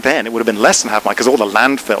 and back then it would have been less than half mile because all the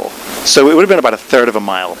landfill. So it would have been about a third of a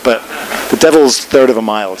mile. But the Devil's third of a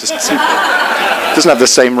mile just doesn't have the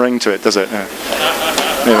same ring to it, does it? Yeah.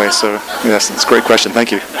 Anyway, so yes, it's a great question.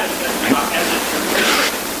 Thank you.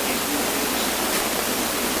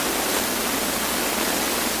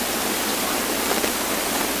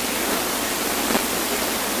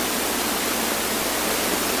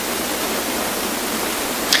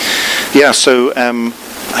 Yeah, so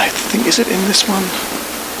I think, is it in this one?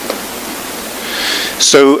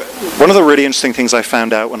 So one of the really interesting things I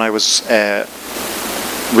found out when I was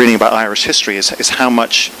reading about Irish history is how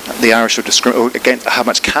much the Irish were how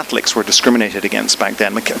much Catholics were discriminated against back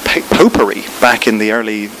then. Like, popery back in the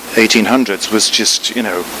early 1800s was just,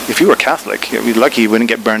 if you were Catholic, you'd be lucky you wouldn't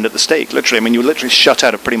get burned at the stake. Literally, I mean, you were literally shut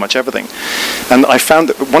out of pretty much everything. And I found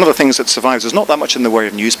that one of the things that survives, there's not that much in the way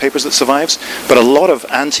of newspapers that survives, but a lot of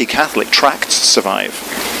anti-Catholic tracts survive.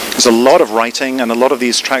 There's a lot of writing, and a lot of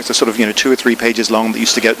these tracts are sort of 2 or 3 pages long that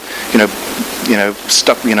used to get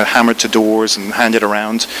stuck, hammered to doors and handed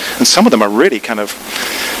around, and some of them are really kind of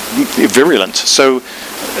virulent. So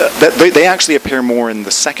they actually appear more in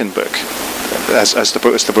the second book as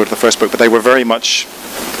the first book, but they were very much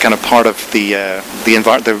kind of part of the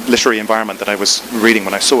literary environment that I was reading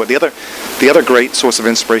when I saw it. The other great source of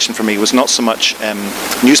inspiration for me was not so much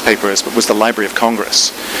newspapers, but was the Library of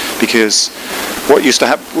Congress, because what used to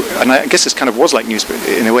happen, and I guess this kind of was like newspapers,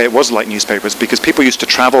 in a way it was like newspapers, because people used to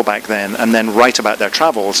travel back then and then write about their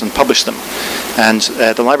travels and publish them. And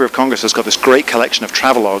the Library of Congress has got this great collection of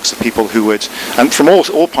travelogues of people who would, and from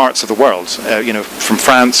all parts of the world, from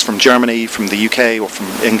France, from Germany, from the UK, or from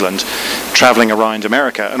England, traveling around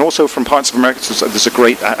America, and also from parts of America. So there's a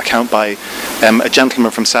great account by a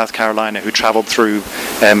gentleman from South Carolina who traveled through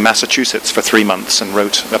Massachusetts for 3 months and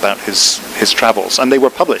wrote about his travels, and they were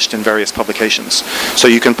published in various publications. So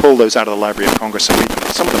you can pull those out of the Library of Congress and read them.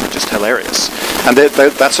 Some of them are just hilarious, and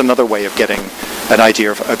that's another way of getting an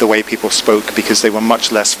idea of the way people spoke, because they were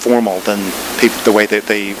much less formal than the way that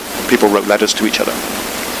people wrote letters to each other.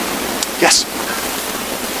 Yes.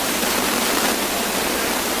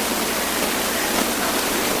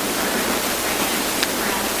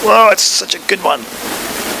 Whoa, it's such a good one.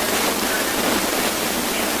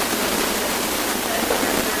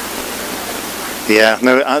 Yeah,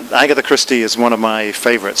 no, Agatha Christie is one of my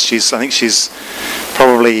favorites. I think she's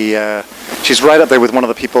probably, she's right up there with one of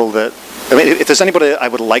the people that, I mean, if there's anybody I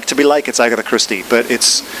would like to be like, it's Agatha Christie. But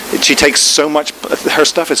she takes so much. Her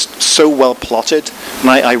stuff is so well plotted. And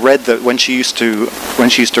I read that when she used to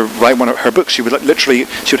write one of her books, she would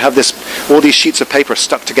have all these sheets of paper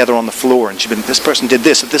stuck together on the floor, and this person did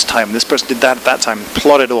this at this time, and this person did that at that time, and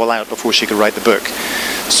plot it all out before she could write the book.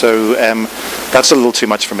 So that's a little too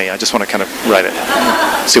much for me. I just want to kind of write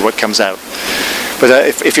it, see what comes out. But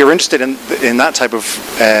if you're interested in that type of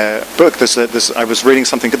book, I was reading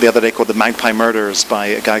something the other day called The Magpie Murders by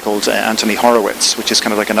a guy called Anthony Horowitz, which is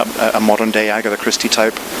kind of like a modern day Agatha Christie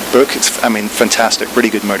type book. It's, fantastic,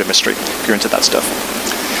 really good murder mystery if you're into that stuff.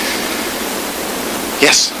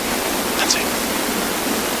 Yes, that's it.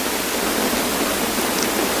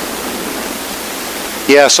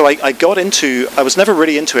 Yeah, so I was never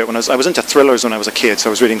really into it when I was into thrillers when I was a kid. So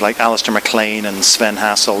I was reading like Alistair MacLean and Sven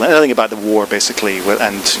Hassel, anything about the war basically,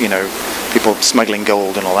 and people smuggling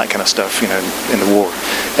gold and all that kind of stuff, in the war,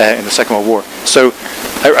 in the Second World War. So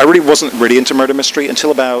I really wasn't really into murder mystery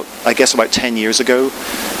until about 10 years ago,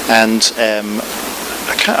 and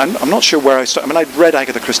I'm not sure where I started. I mean, I'd read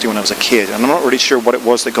Agatha Christie when I was a kid, and I'm not really sure what it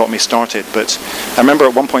was that got me started. But I remember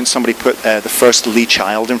at one point somebody put the first Lee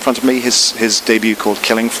Child in front of me, his debut called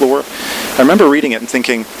Killing Floor. I remember reading it and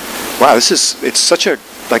thinking, wow, it's such a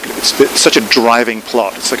driving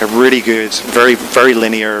plot. It's like a really good, very, very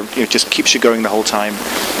linear, just keeps you going the whole time.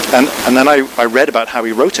 And then I read about how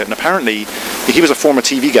he wrote it, and apparently he was a former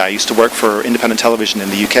TV guy, used to work for independent television in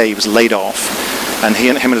the UK. He was laid off, and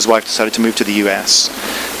him and his wife decided to move to the US.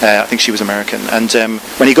 I think she was American. And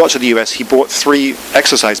when he got to the US, he bought 3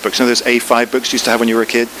 exercise books. You know those A5 books you used to have when you were a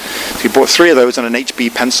kid? So he bought 3 of those and an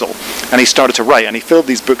HB pencil, and he started to write, and he filled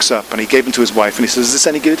these books up, and he gave them to his wife, and he says, "Is this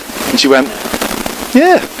any good?" And she went,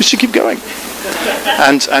 "Yeah, we should keep going."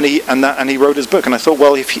 And he wrote his book, and I thought,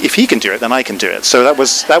 well, if he can do it, then I can do it. So that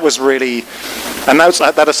was really, and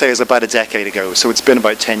that I say is about a decade ago. So it's been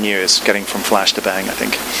about 10 years getting from Flash to Bang, I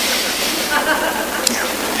think.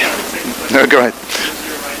 No, go ahead.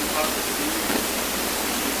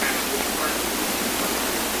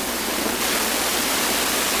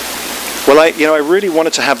 Well, I really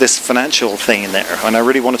wanted to have this financial thing in there, and I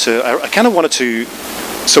really wanted to. I kind of wanted to.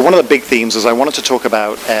 So one of the big themes is I wanted to talk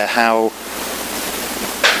about how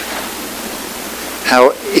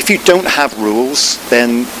if you don't have rules,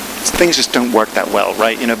 then things just don't work that well,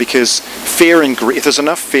 right? Because fear and greed, if there's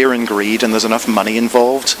enough fear and greed and there's enough money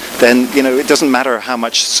involved, then it doesn't matter how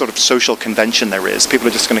much sort of social convention there is. People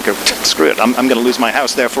are just going to go, screw it, I'm going to lose my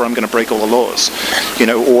house, therefore I'm going to break all the laws,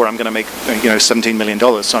 or I'm going to make $17 million,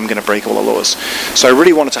 so I'm going to break all the laws. So I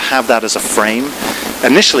really wanted to have that as a frame.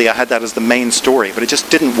 Initially I had that as the main story, but it just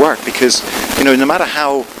didn't work because no matter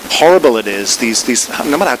how horrible it is,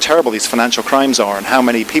 no matter how terrible these financial crimes are and how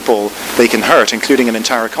many people they can hurt, including an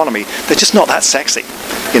entire economy, they're just not that sexy,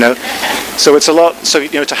 So it's a lot. So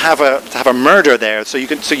to have a murder there, so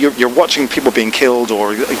you're watching people being killed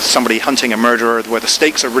or somebody hunting a murderer where the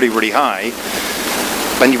stakes are really, really high.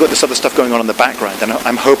 Then you've got this other stuff going on in the background, and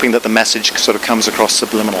I'm hoping that the message sort of comes across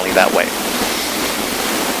subliminally that way.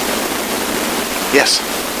 Yes.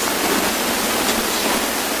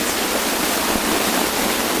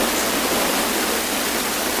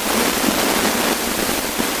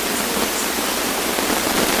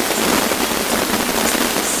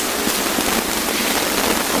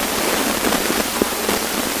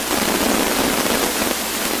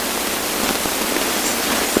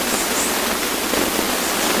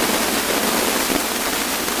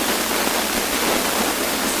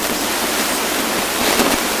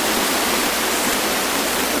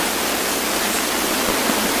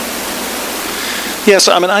 Yes,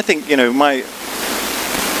 I mean, I think, okay,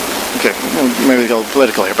 maybe go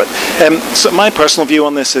political here, but so my personal view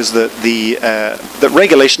on this is that that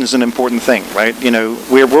regulation is an important thing, right?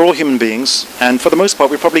 We're all human beings, and for the most part,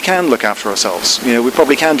 we probably can look after ourselves. We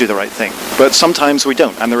probably can do the right thing, but sometimes we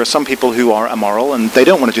don't. And there are some people who are immoral, and they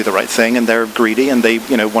don't want to do the right thing, and they're greedy, and they,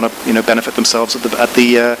 want to, benefit themselves at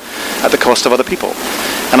the cost of other people.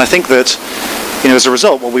 And I think that, as a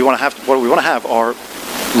result, what we want to have are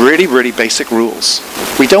really, really basic rules.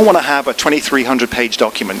 We don't want to have a 2,300-page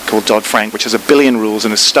document called Dodd-Frank, which has 1 billion rules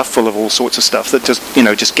and is stuffed full of all sorts of stuff that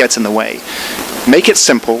just gets in the way. Make it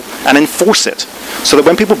simple and enforce it, so that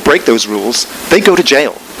when people break those rules, they go to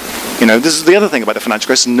jail. This is the other thing about the financial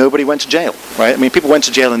crisis. Nobody went to jail, right? I mean, people went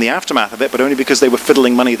to jail in the aftermath of it, but only because they were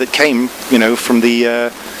fiddling money that came, from the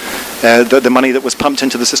money that was pumped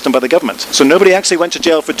into the system by the government. So nobody actually went to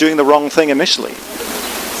jail for doing the wrong thing initially.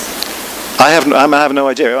 I have no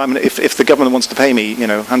idea. I mean, if the government wants to pay me,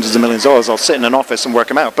 hundreds of millions of dollars, I'll sit in an office and work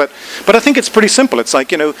them out. But I think it's pretty simple. It's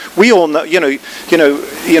like, we all know,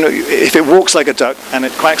 if it walks like a duck and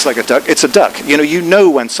it quacks like a duck, it's a duck.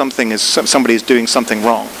 When somebody is doing something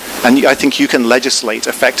wrong, and I think you can legislate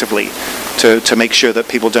effectively to make sure that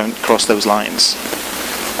people don't cross those lines.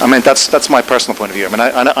 I mean, that's my personal point of view. I mean,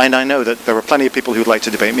 I know that there are plenty of people who'd like to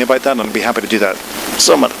debate me about that, and I'd be happy to do that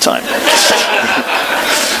some other time.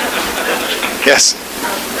 Yes.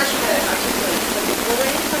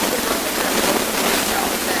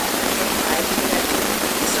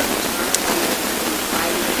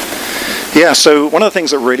 Yeah, so one of the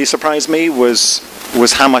things that really surprised me was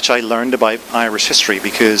how much I learned about Irish history,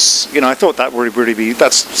 because I thought that would really be,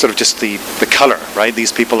 that's sort of just the colour, right?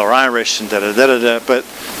 These people are Irish and da-da-da-da-da, but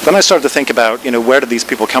then I started to think about where did these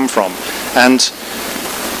people come from, and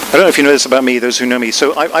I don't know if you know this about me, those who know me.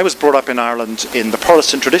 So I was brought up in Ireland in the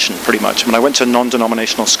Protestant tradition, pretty much. I mean, I went to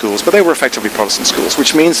non-denominational schools, but they were effectively Protestant schools,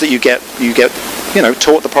 which means that you get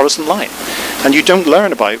taught the Protestant line, and you don't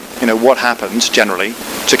learn about what happened generally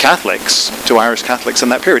to Catholics, to Irish Catholics in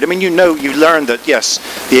that period. I mean, you learn that, yes,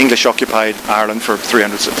 the English occupied Ireland for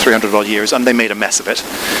 300 odd years, and they made a mess of it.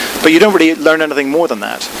 But you don't really learn anything more than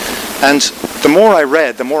that. And the more I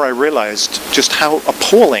read, the more I realized just how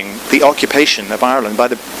appalling the occupation of Ireland by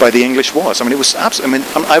the English was. I mean, it was absolutely.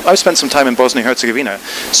 I mean, I've spent some time in Bosnia-Herzegovina,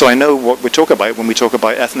 so I know what we talk about when we talk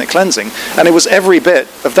about ethnic cleansing, and it was every bit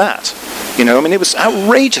of that. I mean, it was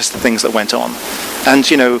outrageous, the things that went on, and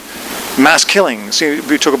mass killings.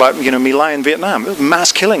 We talk about My Lai in Vietnam.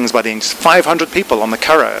 Mass killings by the English. 500 people on the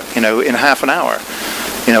Curragh, in half an hour.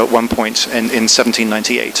 At one point in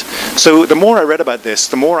 1798. So the more I read about this,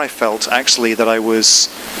 the more I felt actually that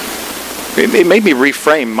it made me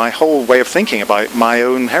reframe my whole way of thinking about my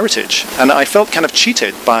own heritage. And I felt kind of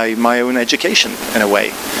cheated by my own education in a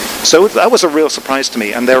way. So that was a real surprise to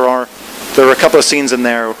me. And there are a couple of scenes in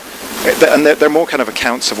there, and they're more kind of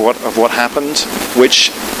accounts of what happened, which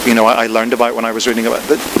I learned about when I was reading about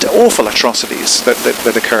the awful atrocities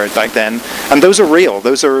that occurred back then, and those are real.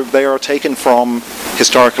 They are taken from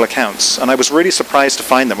historical accounts, and I was really surprised to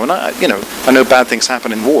find them. When I know bad things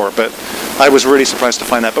happen in war, but I was really surprised to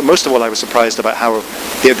find that. But most of all, I was surprised about how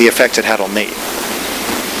the effect it had on me.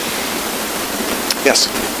 Yes.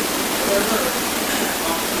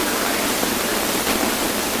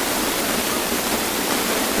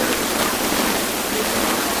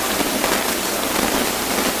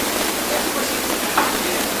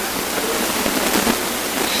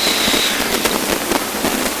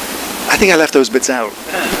 I think I left those bits out.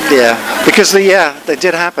 Yeah, because they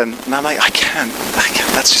did happen, and I'm like, I can't.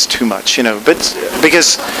 That's just too much,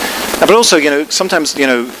 But also, sometimes,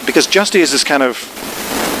 because Justy is this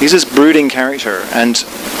he's this brooding character, and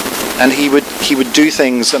he would do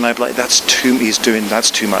things, and I'd be like, that's too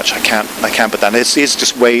much. I can't put that. It's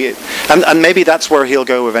just way, and maybe that's where he'll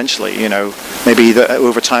go eventually. Maybe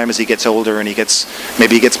over time as he gets older and he gets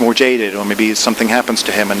more jaded, or maybe something happens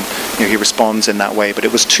to him and he responds in that way. But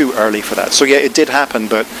it was too early for that. So yeah, it did happen,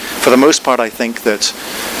 but for the most part, I think that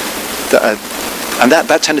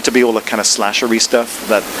that tended to be all the kind of slashery stuff.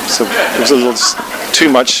 So it was a little too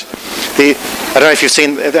much. I don't know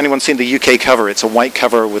if anyone's seen the UK cover. It's a white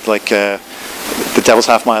cover with the Devil's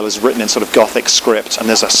Half Mile is written in sort of Gothic script, and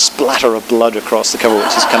there's a splatter of blood across the cover,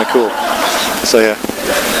 which is kind of cool. So yeah,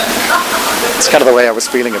 it's kind of the way I was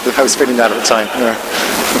feeling it. I was feeling that at the time. Yeah.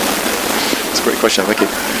 That's a great question. Thank you.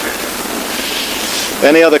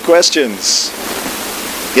 Any other questions?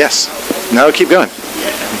 Yes. No, keep going.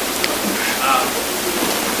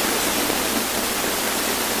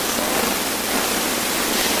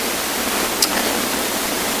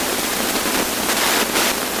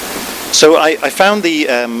 So I found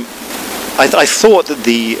I thought that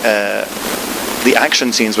the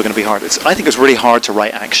action scenes were going to be hard. I think it was really hard to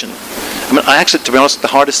write action. I mean, to be honest, the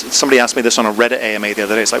hardest. Somebody asked me this on a Reddit AMA the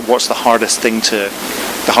other day. It's like, what's the hardest scene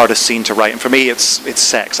to write? And for me, it's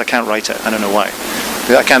sex. I can't write it. I don't know why.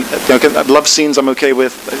 I can't. Love scenes I'm okay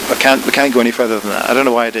with. I can't go any further than that. I don't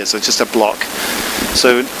know why it is. It's just a block.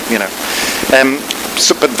 So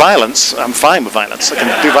but violence, I'm fine with violence. I can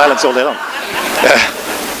do violence all day long.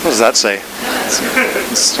 What does that say?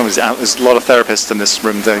 There's a lot of therapists in this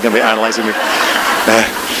room. They're going to be analysing me.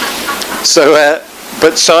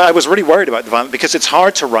 So I was really worried about the violence because it's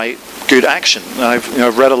hard to write good action.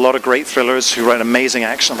 I've read a lot of great thrillers who write amazing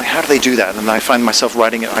action. I'm like, how do they do that? And I find myself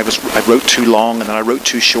writing it. I wrote too long, and then I wrote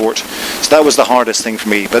too short. So that was the hardest thing for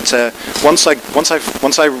me. But once I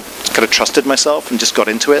kind of trusted myself and just got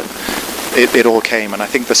into it, it all came. And I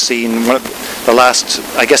think the scene, the last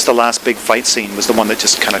big fight scene was the one that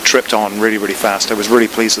just kind of tripped on really, really fast. I was really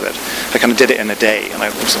pleased with it. I kind of did it in a day, and I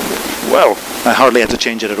was like, well, I hardly had to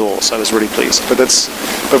change it at all. So I was really pleased. But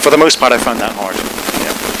for the most part, I found that hard.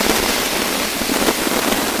 Yeah.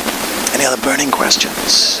 Any other burning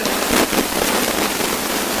questions?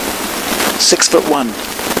 6'1".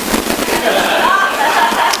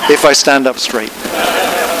 If I stand up straight.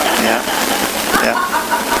 Yeah.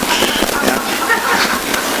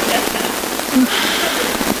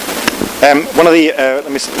 One of the,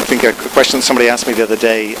 let me think, a question somebody asked me the other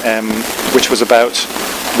day, which was about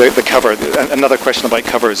the cover. Another question about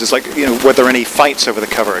covers is like, were there any fights over the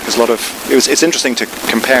cover? Because it's interesting to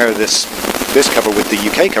compare this cover with the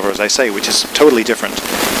UK cover, as I say, which is totally different.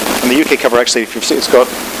 And the UK cover, actually, if you see, it's got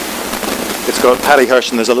Paddy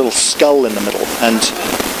Hirsch, and there's a little skull in the middle. And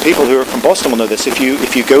people who are from Boston will know this. If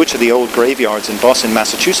you go to the old graveyards in Boston,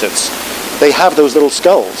 Massachusetts, they have those little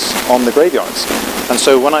skulls on the graveyards. And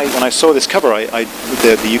so when I saw this cover,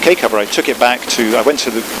 the UK cover, I took it back to. I went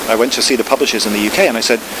to see the publishers in the UK, and I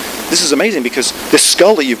said, "This is amazing because this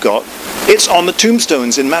skull that you've got, it's on the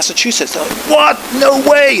tombstones in Massachusetts." They're like, "What? No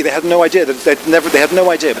way!" They had no idea. They had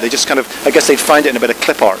no idea, but they just kind of, I guess they'd find it in a bit of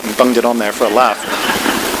clip art and bunged it on there for a laugh.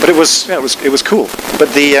 But it was cool. But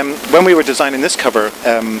when we were designing this cover,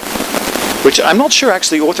 which I'm not sure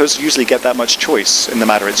actually authors usually get that much choice in the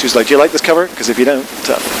matter. It's usually like, "Do you like this cover? Because if you don't,"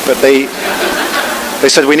 but they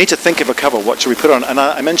said, "We need to think of a cover. What should we put on?" And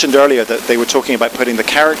I mentioned earlier that they were talking about putting the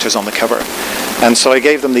characters on the cover, and so I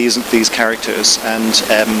gave them these characters, and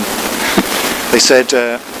they said,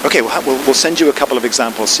 "Okay, we'll send you a couple of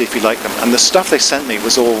examples, see if you like them." And the stuff they sent me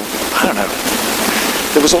was all, I don't know.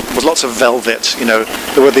 There was lots of velvet, you know.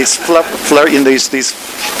 There were these these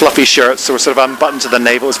fluffy shirts that were sort of unbuttoned to the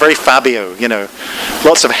navel. It was very Fabio, you know.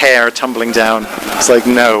 Lots of hair tumbling down. It's like,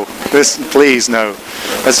 no, please no.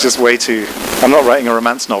 That's just way too. I'm not writing a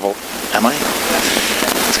romance novel, am I?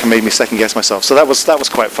 It's made me second guess myself. So that was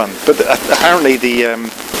quite fun. But apparently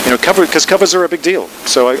because covers are a big deal.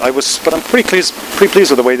 So but I'm pretty pleased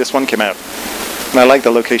with the way this one came out. And I like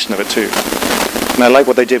the location of it too. And I like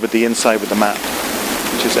what they did with the inside with the map,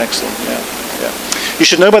 which is excellent. Yeah. You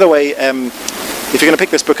should know, by the way, if you're going to pick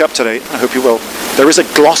this book up today, I hope you will, there is a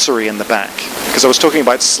glossary in the back, because I was talking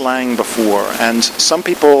about slang before, and some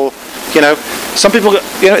people,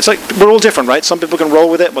 it's like, we're all different, right? Some people can roll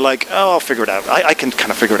with it, we're like, oh, I'll figure it out. I can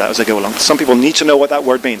kind of figure it out as I go along. Some people need to know what that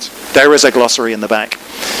word means. There is a glossary in the back.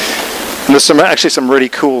 And there's actually some really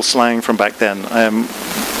cool slang from back then.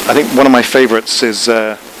 I think one of my favorites is,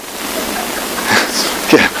 yeah,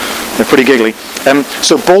 they're pretty giggly.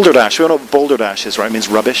 So balderdash, we all know what balderdash is, right? It means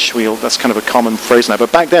rubbish. That's kind of a common phrase now.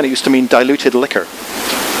 But back then it used to mean diluted liquor.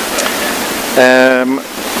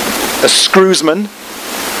 A screwsman,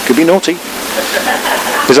 could be naughty,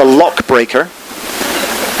 is a lock breaker.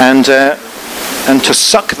 And to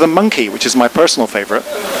suck the monkey, which is my personal favorite,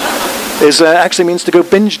 actually means to go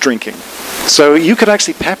binge drinking. So you could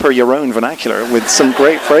actually pepper your own vernacular with some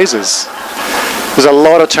great phrases. There's a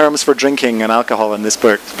lot of terms for drinking and alcohol in this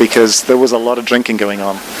book because there was a lot of drinking going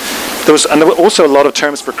on. There were also a lot of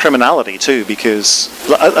terms for criminality too, because,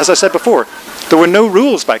 as I said before, there were no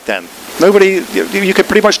rules back then. You could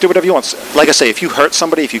pretty much do whatever you want. Like I say, if you hurt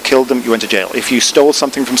somebody, if you killed them, you went to jail. If you stole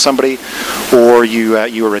something from somebody, or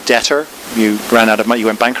you were a debtor, you ran out of money, you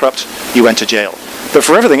went bankrupt, you went to jail. But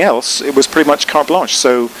for everything else, it was pretty much carte blanche.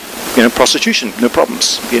 So, prostitution, no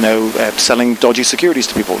problems. Selling dodgy securities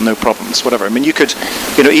to people, no problems. Whatever. I mean, you could,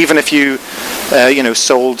 even if you,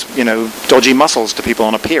 sold, dodgy mussels to people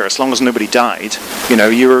on a pier, as long as nobody died,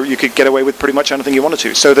 you could get away with pretty much anything you wanted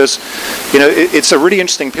to. So there's, it's a really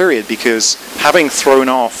interesting period because having thrown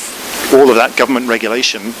off all of that government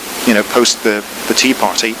regulation, post the Tea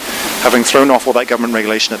Party, having thrown off all that government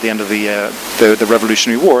regulation at the end of the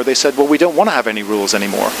Revolutionary War, they said, well, we don't want to have any rules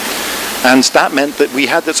anymore. And that meant that we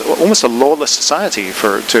had this almost a lawless society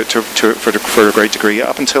for a great degree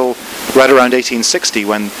up until right around 1860,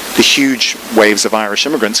 when the huge waves of Irish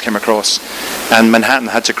immigrants came across and Manhattan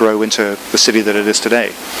had to grow into the city that it is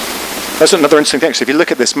today. That's another interesting thing. So if you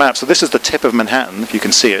look at this map, so this is the tip of Manhattan, if you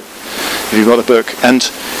can see it, if you've got the book, and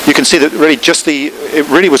you can see that really it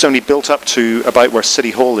really was only built up to about where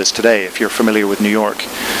City Hall is today, if you're familiar with New York.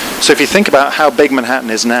 So if you think about how big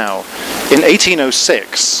Manhattan is now, in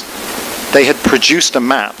 1806, they had produced a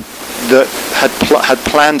map that had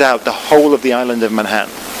planned out the whole of the island of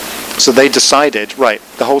Manhattan. So they decided, right,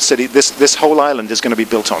 the whole city, this whole island is going to be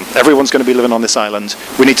built on. Everyone's going to be living on this island.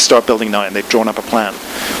 We need to start building now, and they've drawn up a plan,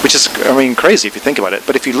 which is, crazy if you think about it.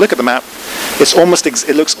 But if you look at the map,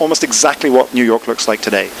 it looks almost exactly what New York looks like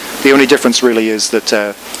today. The only difference really is that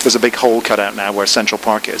there's a big hole cut out now where Central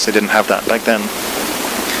Park is. They didn't have that back then.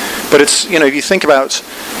 But it's, if you think about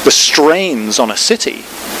the strains on a city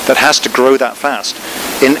that has to grow that fast.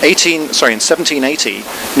 In 1780,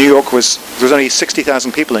 New York there was only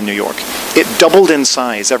 60,000 people in New York. It doubled in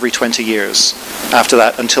size every 20 years after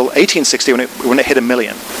that until 1860 when it hit 1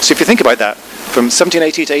 million. So if you think about that, from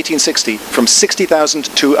 1780 to 1860, from 60,000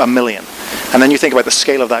 to 1 million. And then you think about the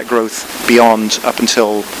scale of that growth beyond up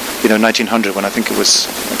until 1900, when I think it was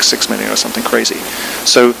like 6 million or something crazy.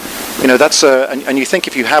 So that's and you think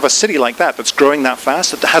if you have a city like that that's growing that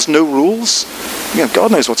fast, that has no rules,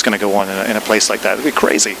 God knows what's going to go on in a place like that. It'd be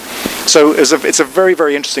crazy. So it's a very,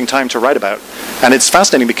 very interesting time to write about, and it's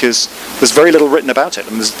fascinating because there's very little written about it,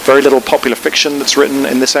 and there's very little popular fiction that's written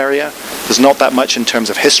in this area. There's not that much in terms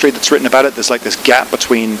of history that's written about it. There's like this gap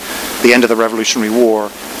between the end of the Revolutionary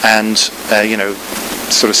War and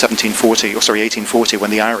sort of 1840,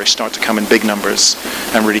 when the Irish start to come in big numbers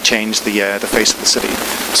and really change the face of the city.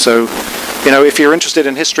 So, if you're interested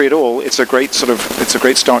in history at all, it's a great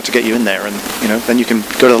start to get you in there, and then you can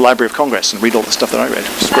go to the Library of Congress and read all the stuff that I read,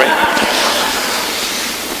 which is great.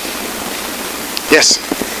 Yes.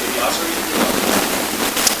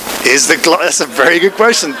 That's a very good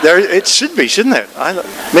question. It should be, shouldn't it?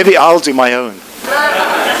 Maybe I'll do my own.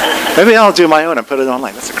 And put it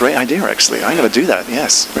online. That's a great idea, actually. I'm going to do that.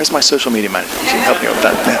 Yes. Where's my social media manager? She can help me with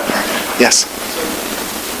that. Yeah. Yes.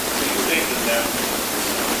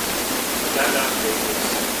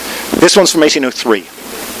 This one's from 1803.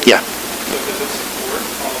 Yeah.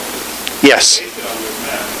 Yes.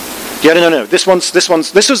 Yeah, no. This was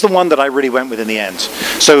the one that I really went with in the end.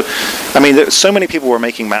 So, so many people were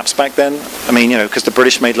making maps back then. Because the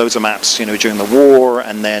British made loads of maps, during the war,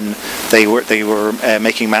 and then they were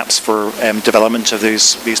making maps for development of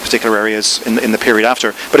these particular areas in the period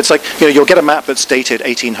after. But it's like, you'll get a map that's dated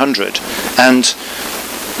 1800, and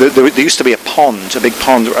there used to be a big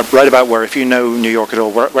pond, right about where, if you know New York at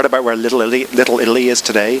all, right about where Little Italy is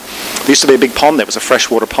today. There used to be a big pond there. It was a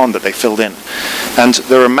freshwater pond that they filled in. And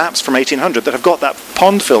there are maps from 1800 that have got that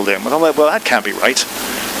pond filled in. Well, that can't be right.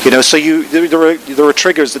 So there are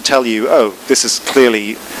triggers that tell you, oh, this is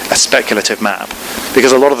clearly a speculative map.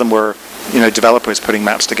 Because a lot of them were, developers putting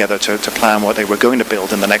maps together to plan what they were going to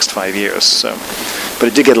build in the next 5 years. So,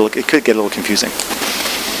 but it could get a little confusing.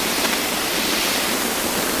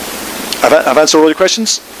 I've answered all your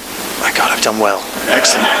questions? My God, I've done well.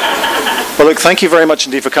 Excellent. Well, look, thank you very much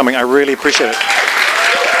indeed for coming. I really appreciate it.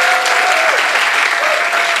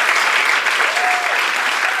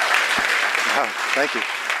 Wow, thank you.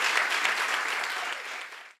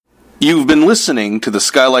 You've been listening to the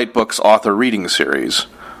Skylight Books author reading series.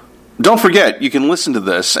 Don't forget, you can listen to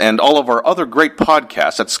this and all of our other great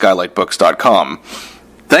podcasts at skylightbooks.com.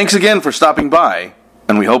 Thanks again for stopping by,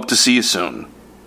 and we hope to see you soon.